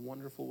kids. Those are a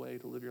wonderful way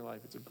to live your life.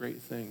 It's a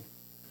great thing.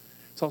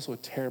 It's also a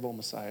terrible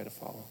Messiah to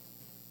follow.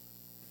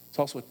 It's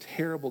also a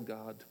terrible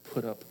God to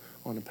put up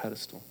on a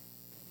pedestal.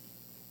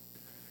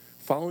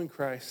 Following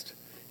Christ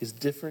is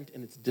different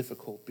and it's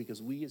difficult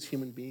because we as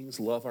human beings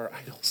love our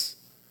idols.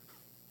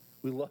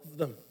 We love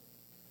them.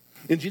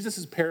 In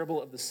Jesus'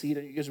 parable of the seed,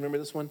 you guys remember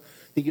this one?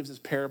 He gives this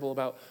parable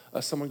about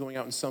someone going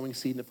out and sowing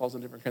seed and it falls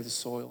on different kinds of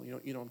soil. You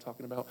know what I'm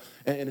talking about?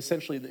 And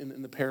essentially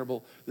in the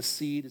parable, the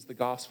seed is the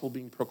gospel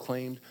being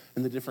proclaimed,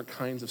 and the different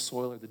kinds of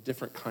soil are the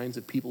different kinds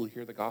of people who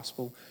hear the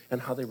gospel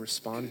and how they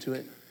respond to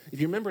it. If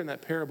you remember in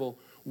that parable,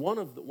 one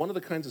of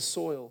the kinds of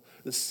soil,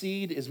 the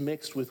seed is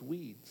mixed with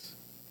weeds.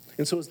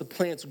 And so as the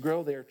plants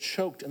grow, they are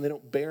choked and they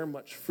don't bear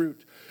much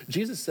fruit.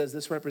 Jesus says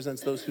this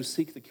represents those who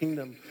seek the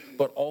kingdom,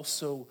 but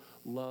also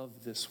love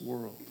this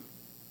world.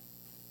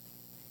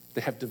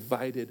 They have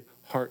divided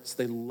hearts.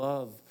 They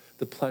love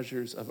the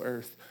pleasures of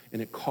earth,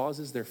 and it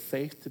causes their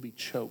faith to be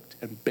choked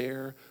and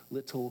bear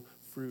little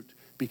fruit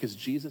because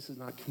Jesus is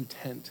not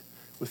content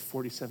with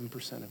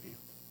 47% of you.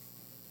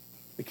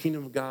 The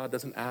kingdom of God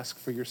doesn't ask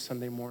for your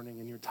Sunday morning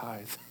and your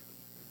tithe.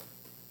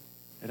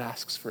 It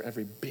asks for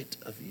every bit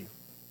of you.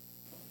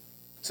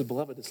 So,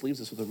 beloved, this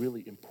leaves us with a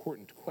really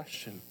important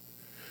question.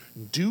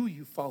 Do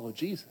you follow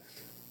Jesus?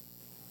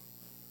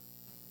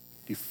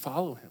 Do you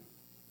follow him?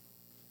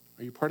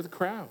 Are you part of the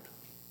crowd?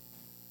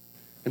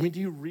 I mean, do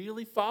you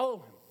really follow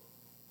him?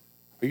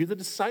 Are you the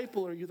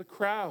disciple or are you the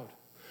crowd?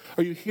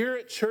 Are you here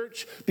at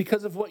church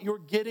because of what you're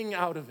getting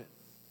out of it?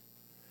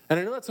 And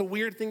I know that's a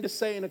weird thing to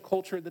say in a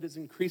culture that is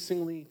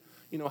increasingly,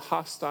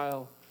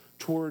 hostile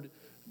toward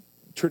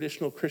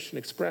traditional Christian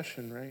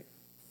expression, right?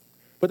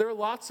 But there are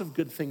lots of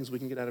good things we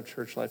can get out of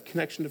church life.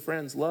 Connection to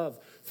friends, love,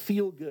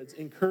 feel goods,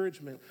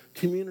 encouragement,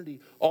 community,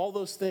 all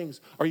those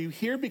things. Are you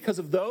here because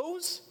of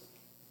those?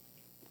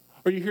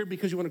 Or are you here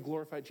because you want to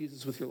glorify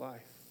Jesus with your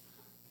life?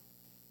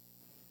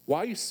 Why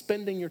are you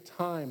spending your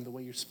time the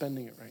way you're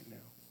spending it right now?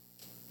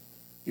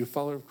 You a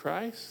follower of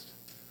Christ?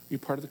 Are you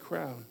part of the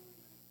crowd?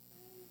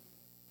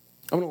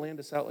 I'm going to land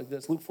us out like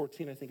this. Luke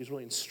 14, I think, is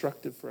really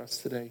instructive for us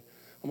today.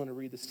 I'm going to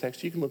read this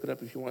text. You can look it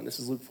up if you want. This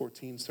is Luke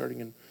 14, starting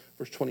in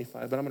verse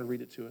 25, but I'm going to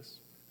read it to us.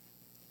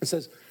 It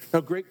says,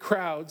 "Now great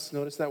crowds,"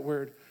 notice that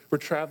word, "were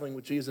traveling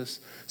with Jesus.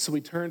 So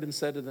he turned and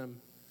said to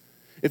them,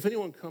 'If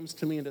anyone comes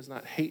to me and does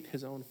not hate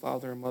his own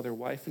father and mother,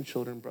 wife and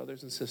children,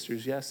 brothers and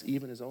sisters, yes,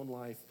 even his own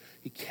life,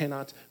 he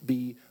cannot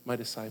be my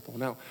disciple.'"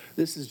 Now,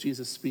 this is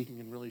Jesus speaking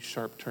in really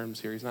sharp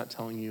terms here. He's not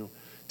telling you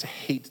to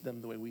hate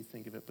them the way we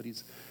think of it, but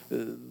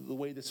the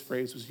way this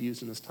phrase was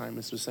used in this time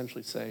is to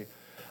essentially say,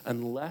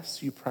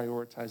 unless you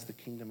prioritize the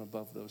kingdom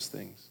above those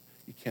things,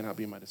 you cannot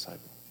be my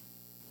disciple.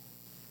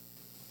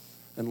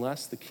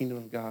 Unless the kingdom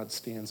of God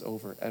stands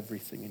over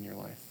everything in your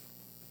life,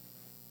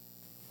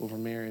 over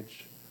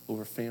marriage,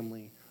 over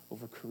family,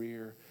 over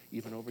career,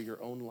 even over your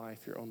own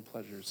life, your own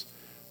pleasures,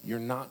 you're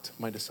not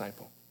my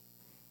disciple.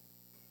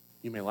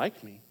 You may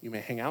like me, you may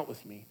hang out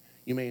with me,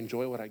 you may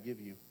enjoy what I give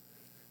you,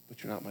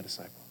 but you're not my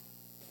disciple.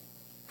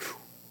 Whew.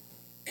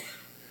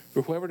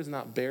 "For whoever does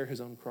not bear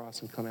his own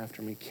cross and come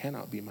after me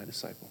cannot be my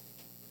disciple."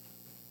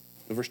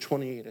 In verse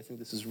 28, I think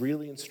this is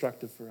really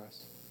instructive for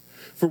us.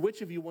 "For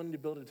which of you wanting to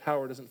build a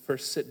tower doesn't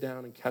first sit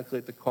down and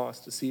calculate the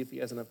cost to see if he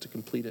has enough to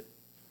complete it?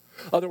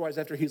 Otherwise,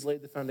 after he's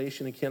laid the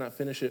foundation and cannot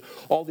finish it,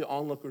 all the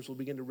onlookers will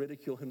begin to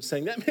ridicule him,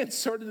 saying, 'That man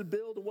started to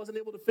build and wasn't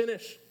able to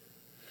finish.'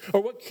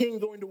 Or what king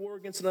going to war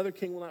against another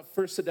king will not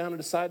first sit down and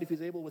decide if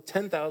he's able with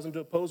 10,000 to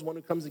oppose one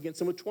who comes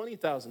against him with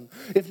 20,000?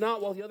 If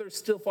not, while the other is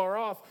still far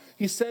off,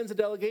 he sends a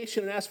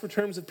delegation and asks for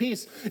terms of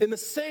peace. In the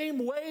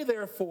same way,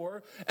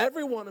 therefore,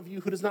 every one of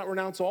you who does not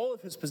renounce all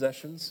of his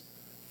possessions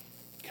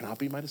cannot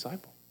be my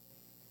disciple."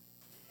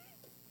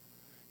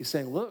 He's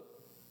saying, look,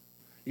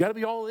 you got to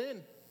be all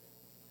in.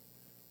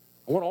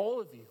 I want all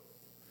of you.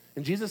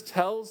 And Jesus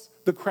tells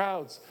the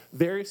crowds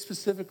very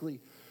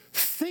specifically,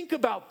 think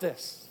about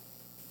this.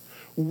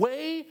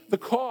 Weigh the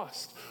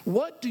cost.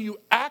 What do you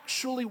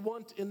actually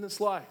want in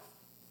this life?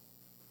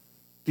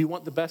 Do you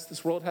want the best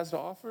this world has to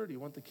offer? Or do you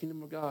want the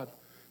kingdom of God?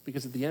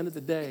 Because at the end of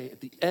the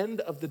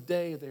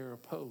day, they are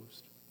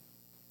opposed.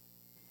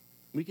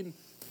 We can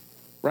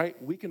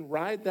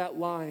ride that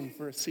line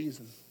for a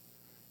season.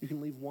 You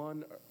can leave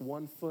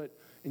one foot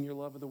in your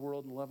love of the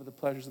world and love of the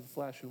pleasures of the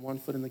flesh and one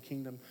foot in the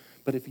kingdom.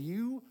 But if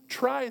you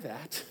try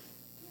that,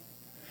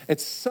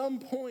 at some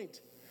point,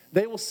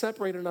 they will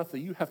separate enough that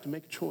you have to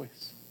make a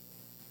choice.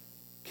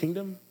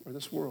 Kingdom or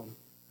this world.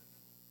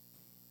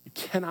 You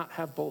cannot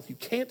have both. You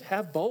can't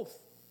have both.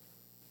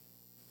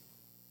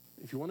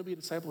 If you want to be a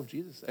disciple of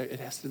Jesus, it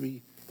has to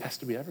be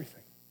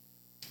everything.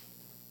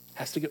 It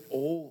has to get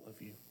all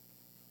of you.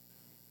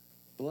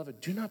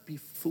 Beloved, do not be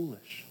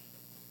foolish.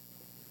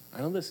 I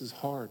know this is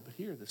hard, but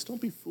hear this.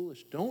 Don't be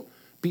foolish. Don't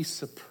be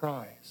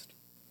surprised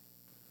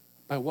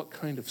by what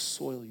kind of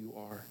soil you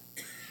are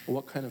or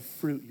what kind of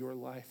fruit your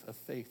life of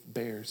faith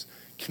bears.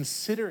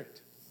 Consider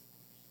it.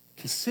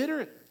 Consider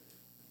it.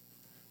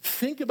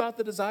 Think about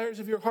the desires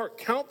of your heart.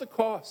 Count the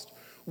cost.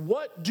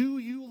 What do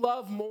you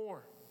love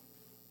more?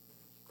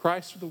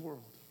 Christ or the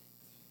world?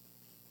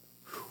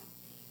 Whew.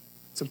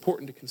 It's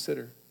important to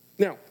consider.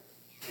 Now,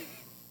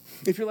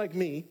 if you're like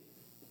me,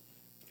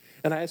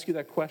 and I ask you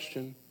that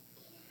question,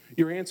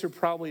 your answer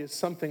probably is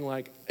something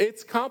like,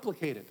 it's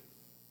complicated,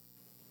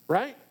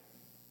 right?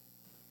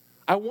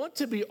 I want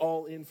to be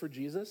all in for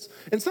Jesus.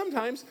 And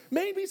sometimes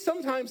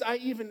I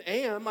even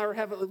am, or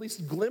have at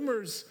least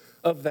glimmers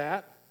of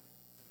that.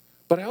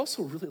 But I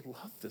also really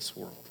love this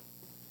world.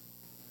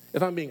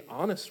 If I'm being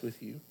honest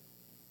with you,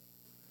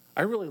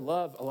 I really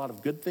love a lot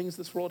of good things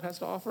this world has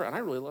to offer, and I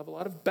really love a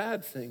lot of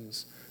bad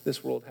things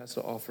this world has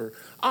to offer.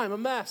 I'm a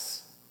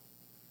mess.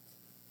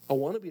 I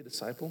want to be a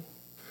disciple.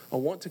 I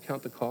want to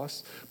count the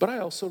costs, but I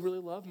also really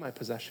love my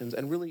possessions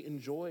and really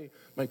enjoy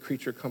my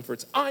creature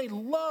comforts. I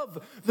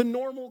love the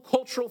normal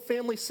cultural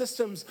family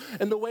systems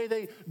and the way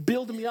they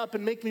build me up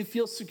and make me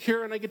feel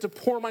secure, and I get to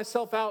pour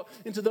myself out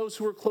into those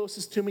who are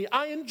closest to me.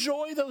 I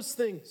enjoy those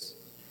things,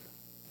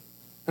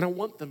 and I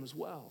want them as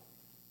well.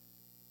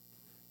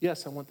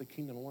 Yes, I want the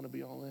kingdom. I want to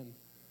be all in,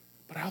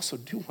 but I also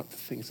do want the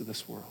things of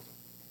this world.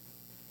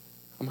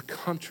 I'm a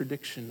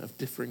contradiction of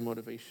differing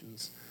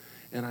motivations,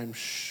 and I'm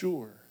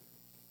sure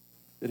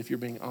that if you're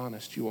being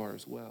honest, you are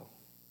as well.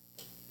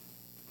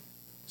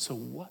 So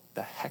what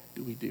the heck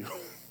do we do?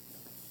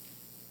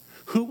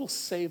 Who will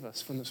save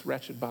us from this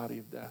wretched body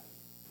of death?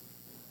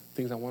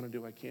 Things I want to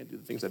do, I can't do.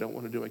 The things I don't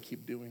want to do, I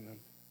keep doing them.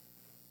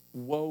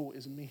 Woe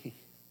is me.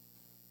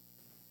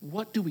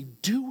 What do we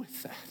do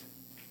with that?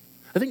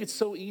 I think it's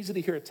so easy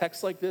to hear a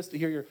text like this, to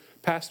hear your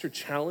pastor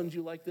challenge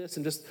you like this,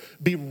 and just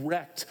be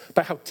wrecked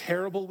by how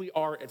terrible we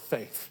are at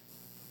faith,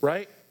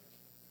 right?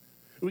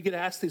 We get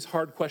asked these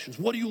hard questions.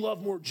 What do you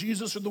love more,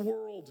 Jesus or the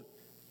world?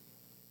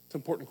 It's an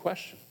important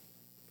question.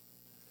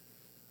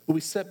 But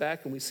we step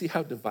back and we see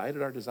how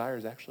divided our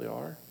desires actually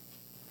are.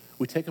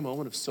 We take a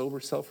moment of sober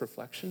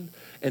self-reflection,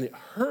 and it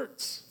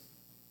hurts.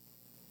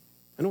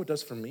 I know it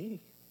does for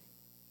me.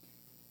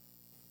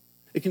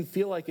 It can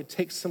feel like it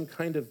takes some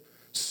kind of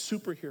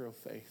superhero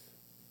faith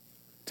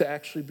to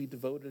actually be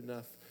devoted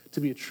enough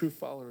to be a true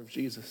follower of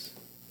Jesus.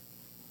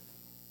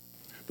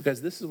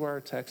 Because this is where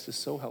our text is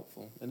so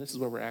helpful, and this is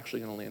where we're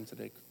actually going to land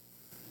today.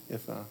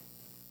 If I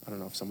don't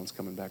know if someone's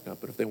coming back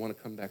up, but if they want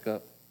to come back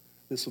up,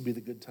 this will be the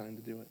good time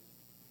to do it.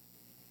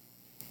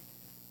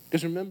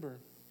 Because remember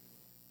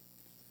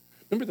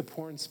the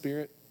poor in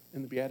spirit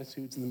in the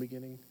Beatitudes in the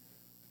beginning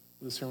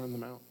of the Sermon on the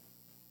Mount?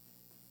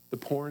 The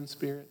poor in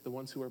spirit, the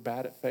ones who are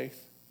bad at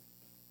faith.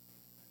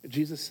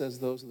 Jesus says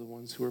those are the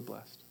ones who are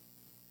blessed.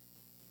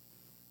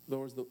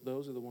 Those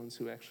are the ones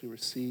who actually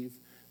receive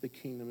the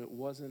kingdom. It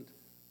wasn't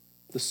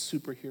the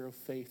superhero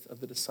faith of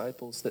the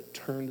disciples that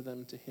turned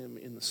them to him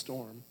in the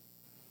storm.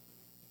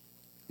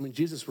 I mean,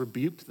 Jesus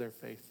rebuked their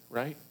faith,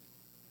 right?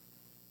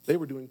 They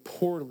were doing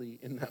poorly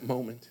in that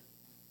moment.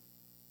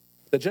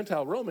 The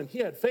Gentile Roman, he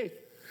had faith.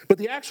 But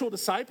the actual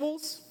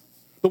disciples,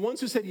 the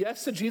ones who said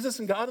yes to Jesus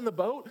and God in the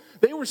boat,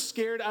 they were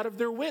scared out of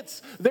their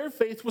wits. Their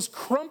faith was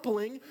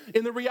crumpling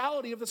in the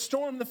reality of the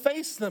storm that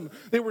faced them.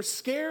 They were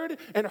scared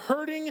and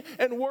hurting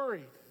and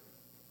worried.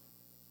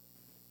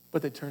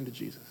 But they turned to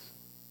Jesus.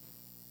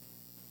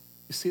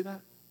 You see that?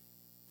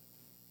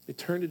 They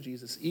turn to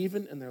Jesus.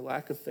 Even in their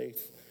lack of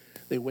faith,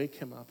 they wake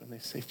him up and they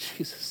say,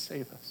 Jesus,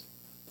 save us.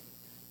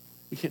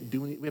 We can't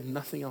do anything. We have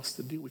nothing else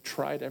to do. We've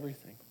tried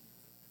everything.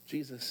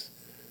 Jesus,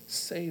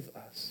 save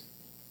us.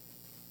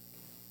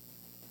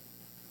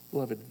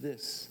 Beloved,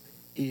 this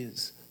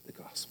is the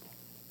gospel.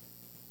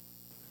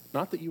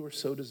 Not that you are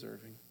so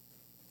deserving.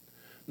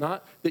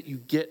 Not that you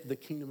get the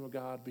kingdom of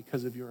God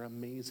because of your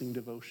amazing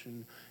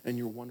devotion and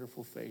your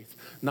wonderful faith.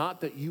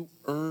 Not that you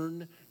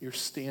earn your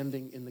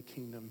standing in the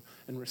kingdom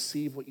and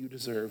receive what you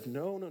deserve.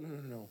 No.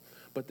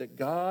 But that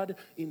God,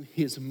 in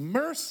his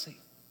mercy,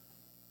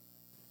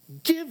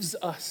 gives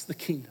us the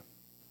kingdom,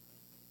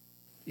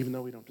 even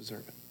though we don't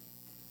deserve it.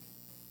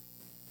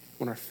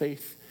 When our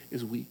faith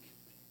is weak,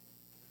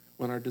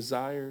 when our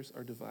desires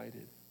are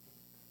divided,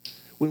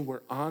 when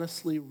we're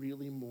honestly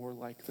really more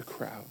like the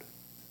crowd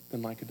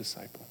than like a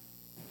disciple.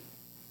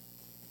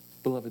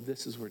 Beloved,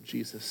 this is where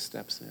Jesus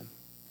steps in.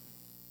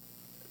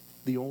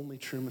 The only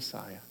true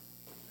Messiah,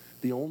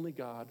 the only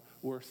God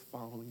worth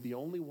following, the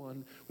only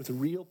one with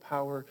real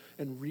power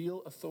and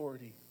real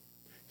authority.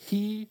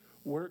 He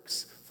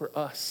works for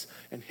us,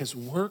 and his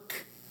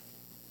work,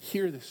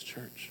 hear this,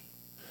 church,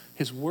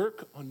 his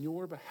work on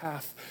your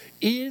behalf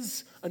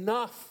is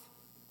enough.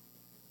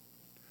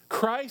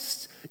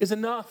 Christ is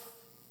enough.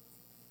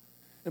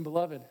 And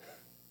beloved,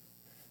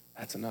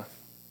 that's enough.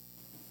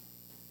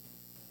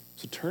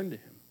 So turn to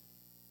him.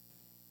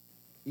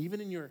 Even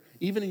in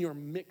your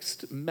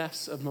mixed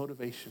mess of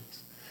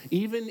motivations,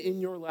 even in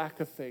your lack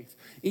of faith,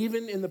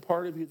 even in the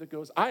part of you that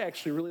goes, I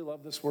actually really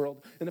love this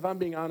world, and if I'm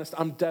being honest,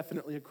 I'm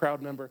definitely a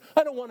crowd member.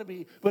 I don't want to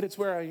be, but it's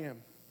where I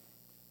am.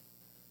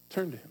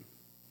 Turn to him.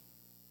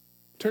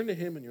 Turn to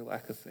him in your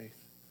lack of faith.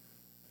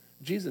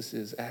 Jesus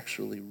is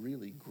actually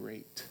really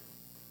great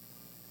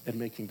at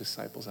making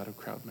disciples out of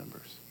crowd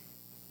members.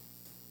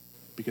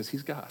 Because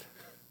he's God.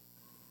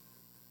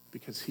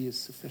 Because he is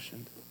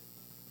sufficient.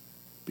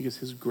 Because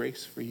his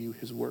grace for you,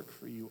 his work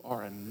for you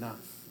are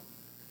enough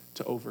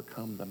to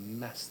overcome the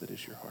mess that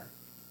is your heart.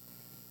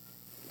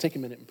 Take a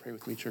minute and pray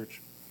with me, church.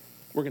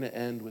 We're going to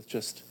end with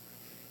just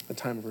a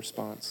time of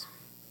response.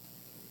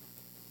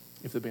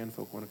 If the band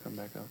folk want to come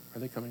back up. Are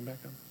they coming back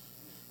up?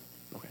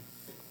 Okay.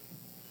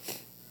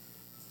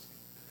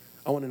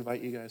 I want to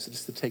invite you guys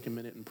just to take a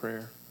minute in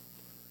prayer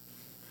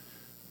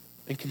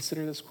and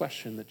consider this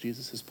question that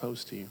Jesus has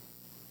posed to you.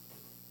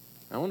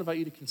 I want to invite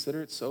you to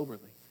consider it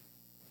soberly.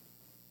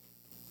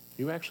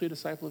 Are you actually a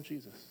disciple of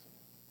Jesus?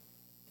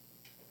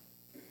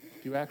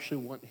 Do you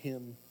actually want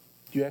him?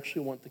 Do you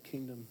actually want the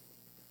kingdom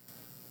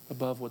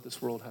above what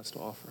this world has to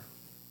offer?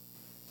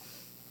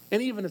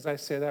 And even as I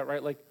say that,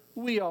 right, like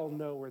we all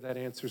know where that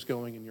answer's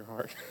going in your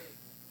heart.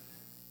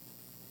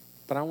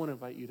 But I want to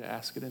invite you to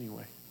ask it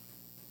anyway.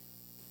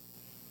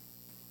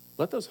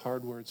 Let those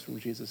hard words from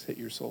Jesus hit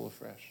your soul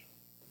afresh.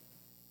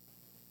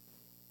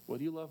 What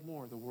do you love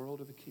more, the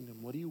world or the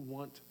kingdom? What do you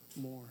want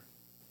more,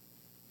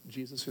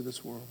 Jesus or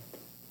this world?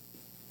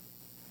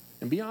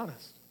 And be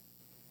honest.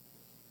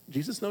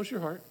 Jesus knows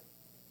your heart.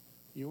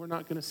 You are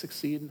not going to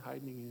succeed in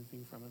hiding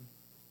anything from him.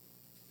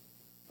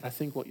 But I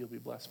think what you'll be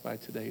blessed by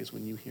today is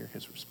when you hear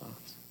his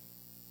response.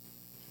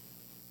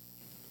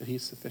 That he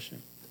is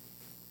sufficient.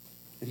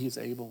 That he is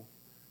able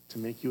to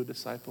make you a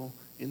disciple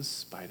in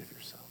spite of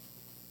yourself.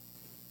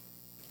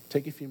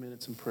 Take a few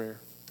minutes in prayer,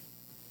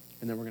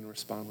 and then we're going to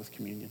respond with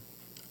communion.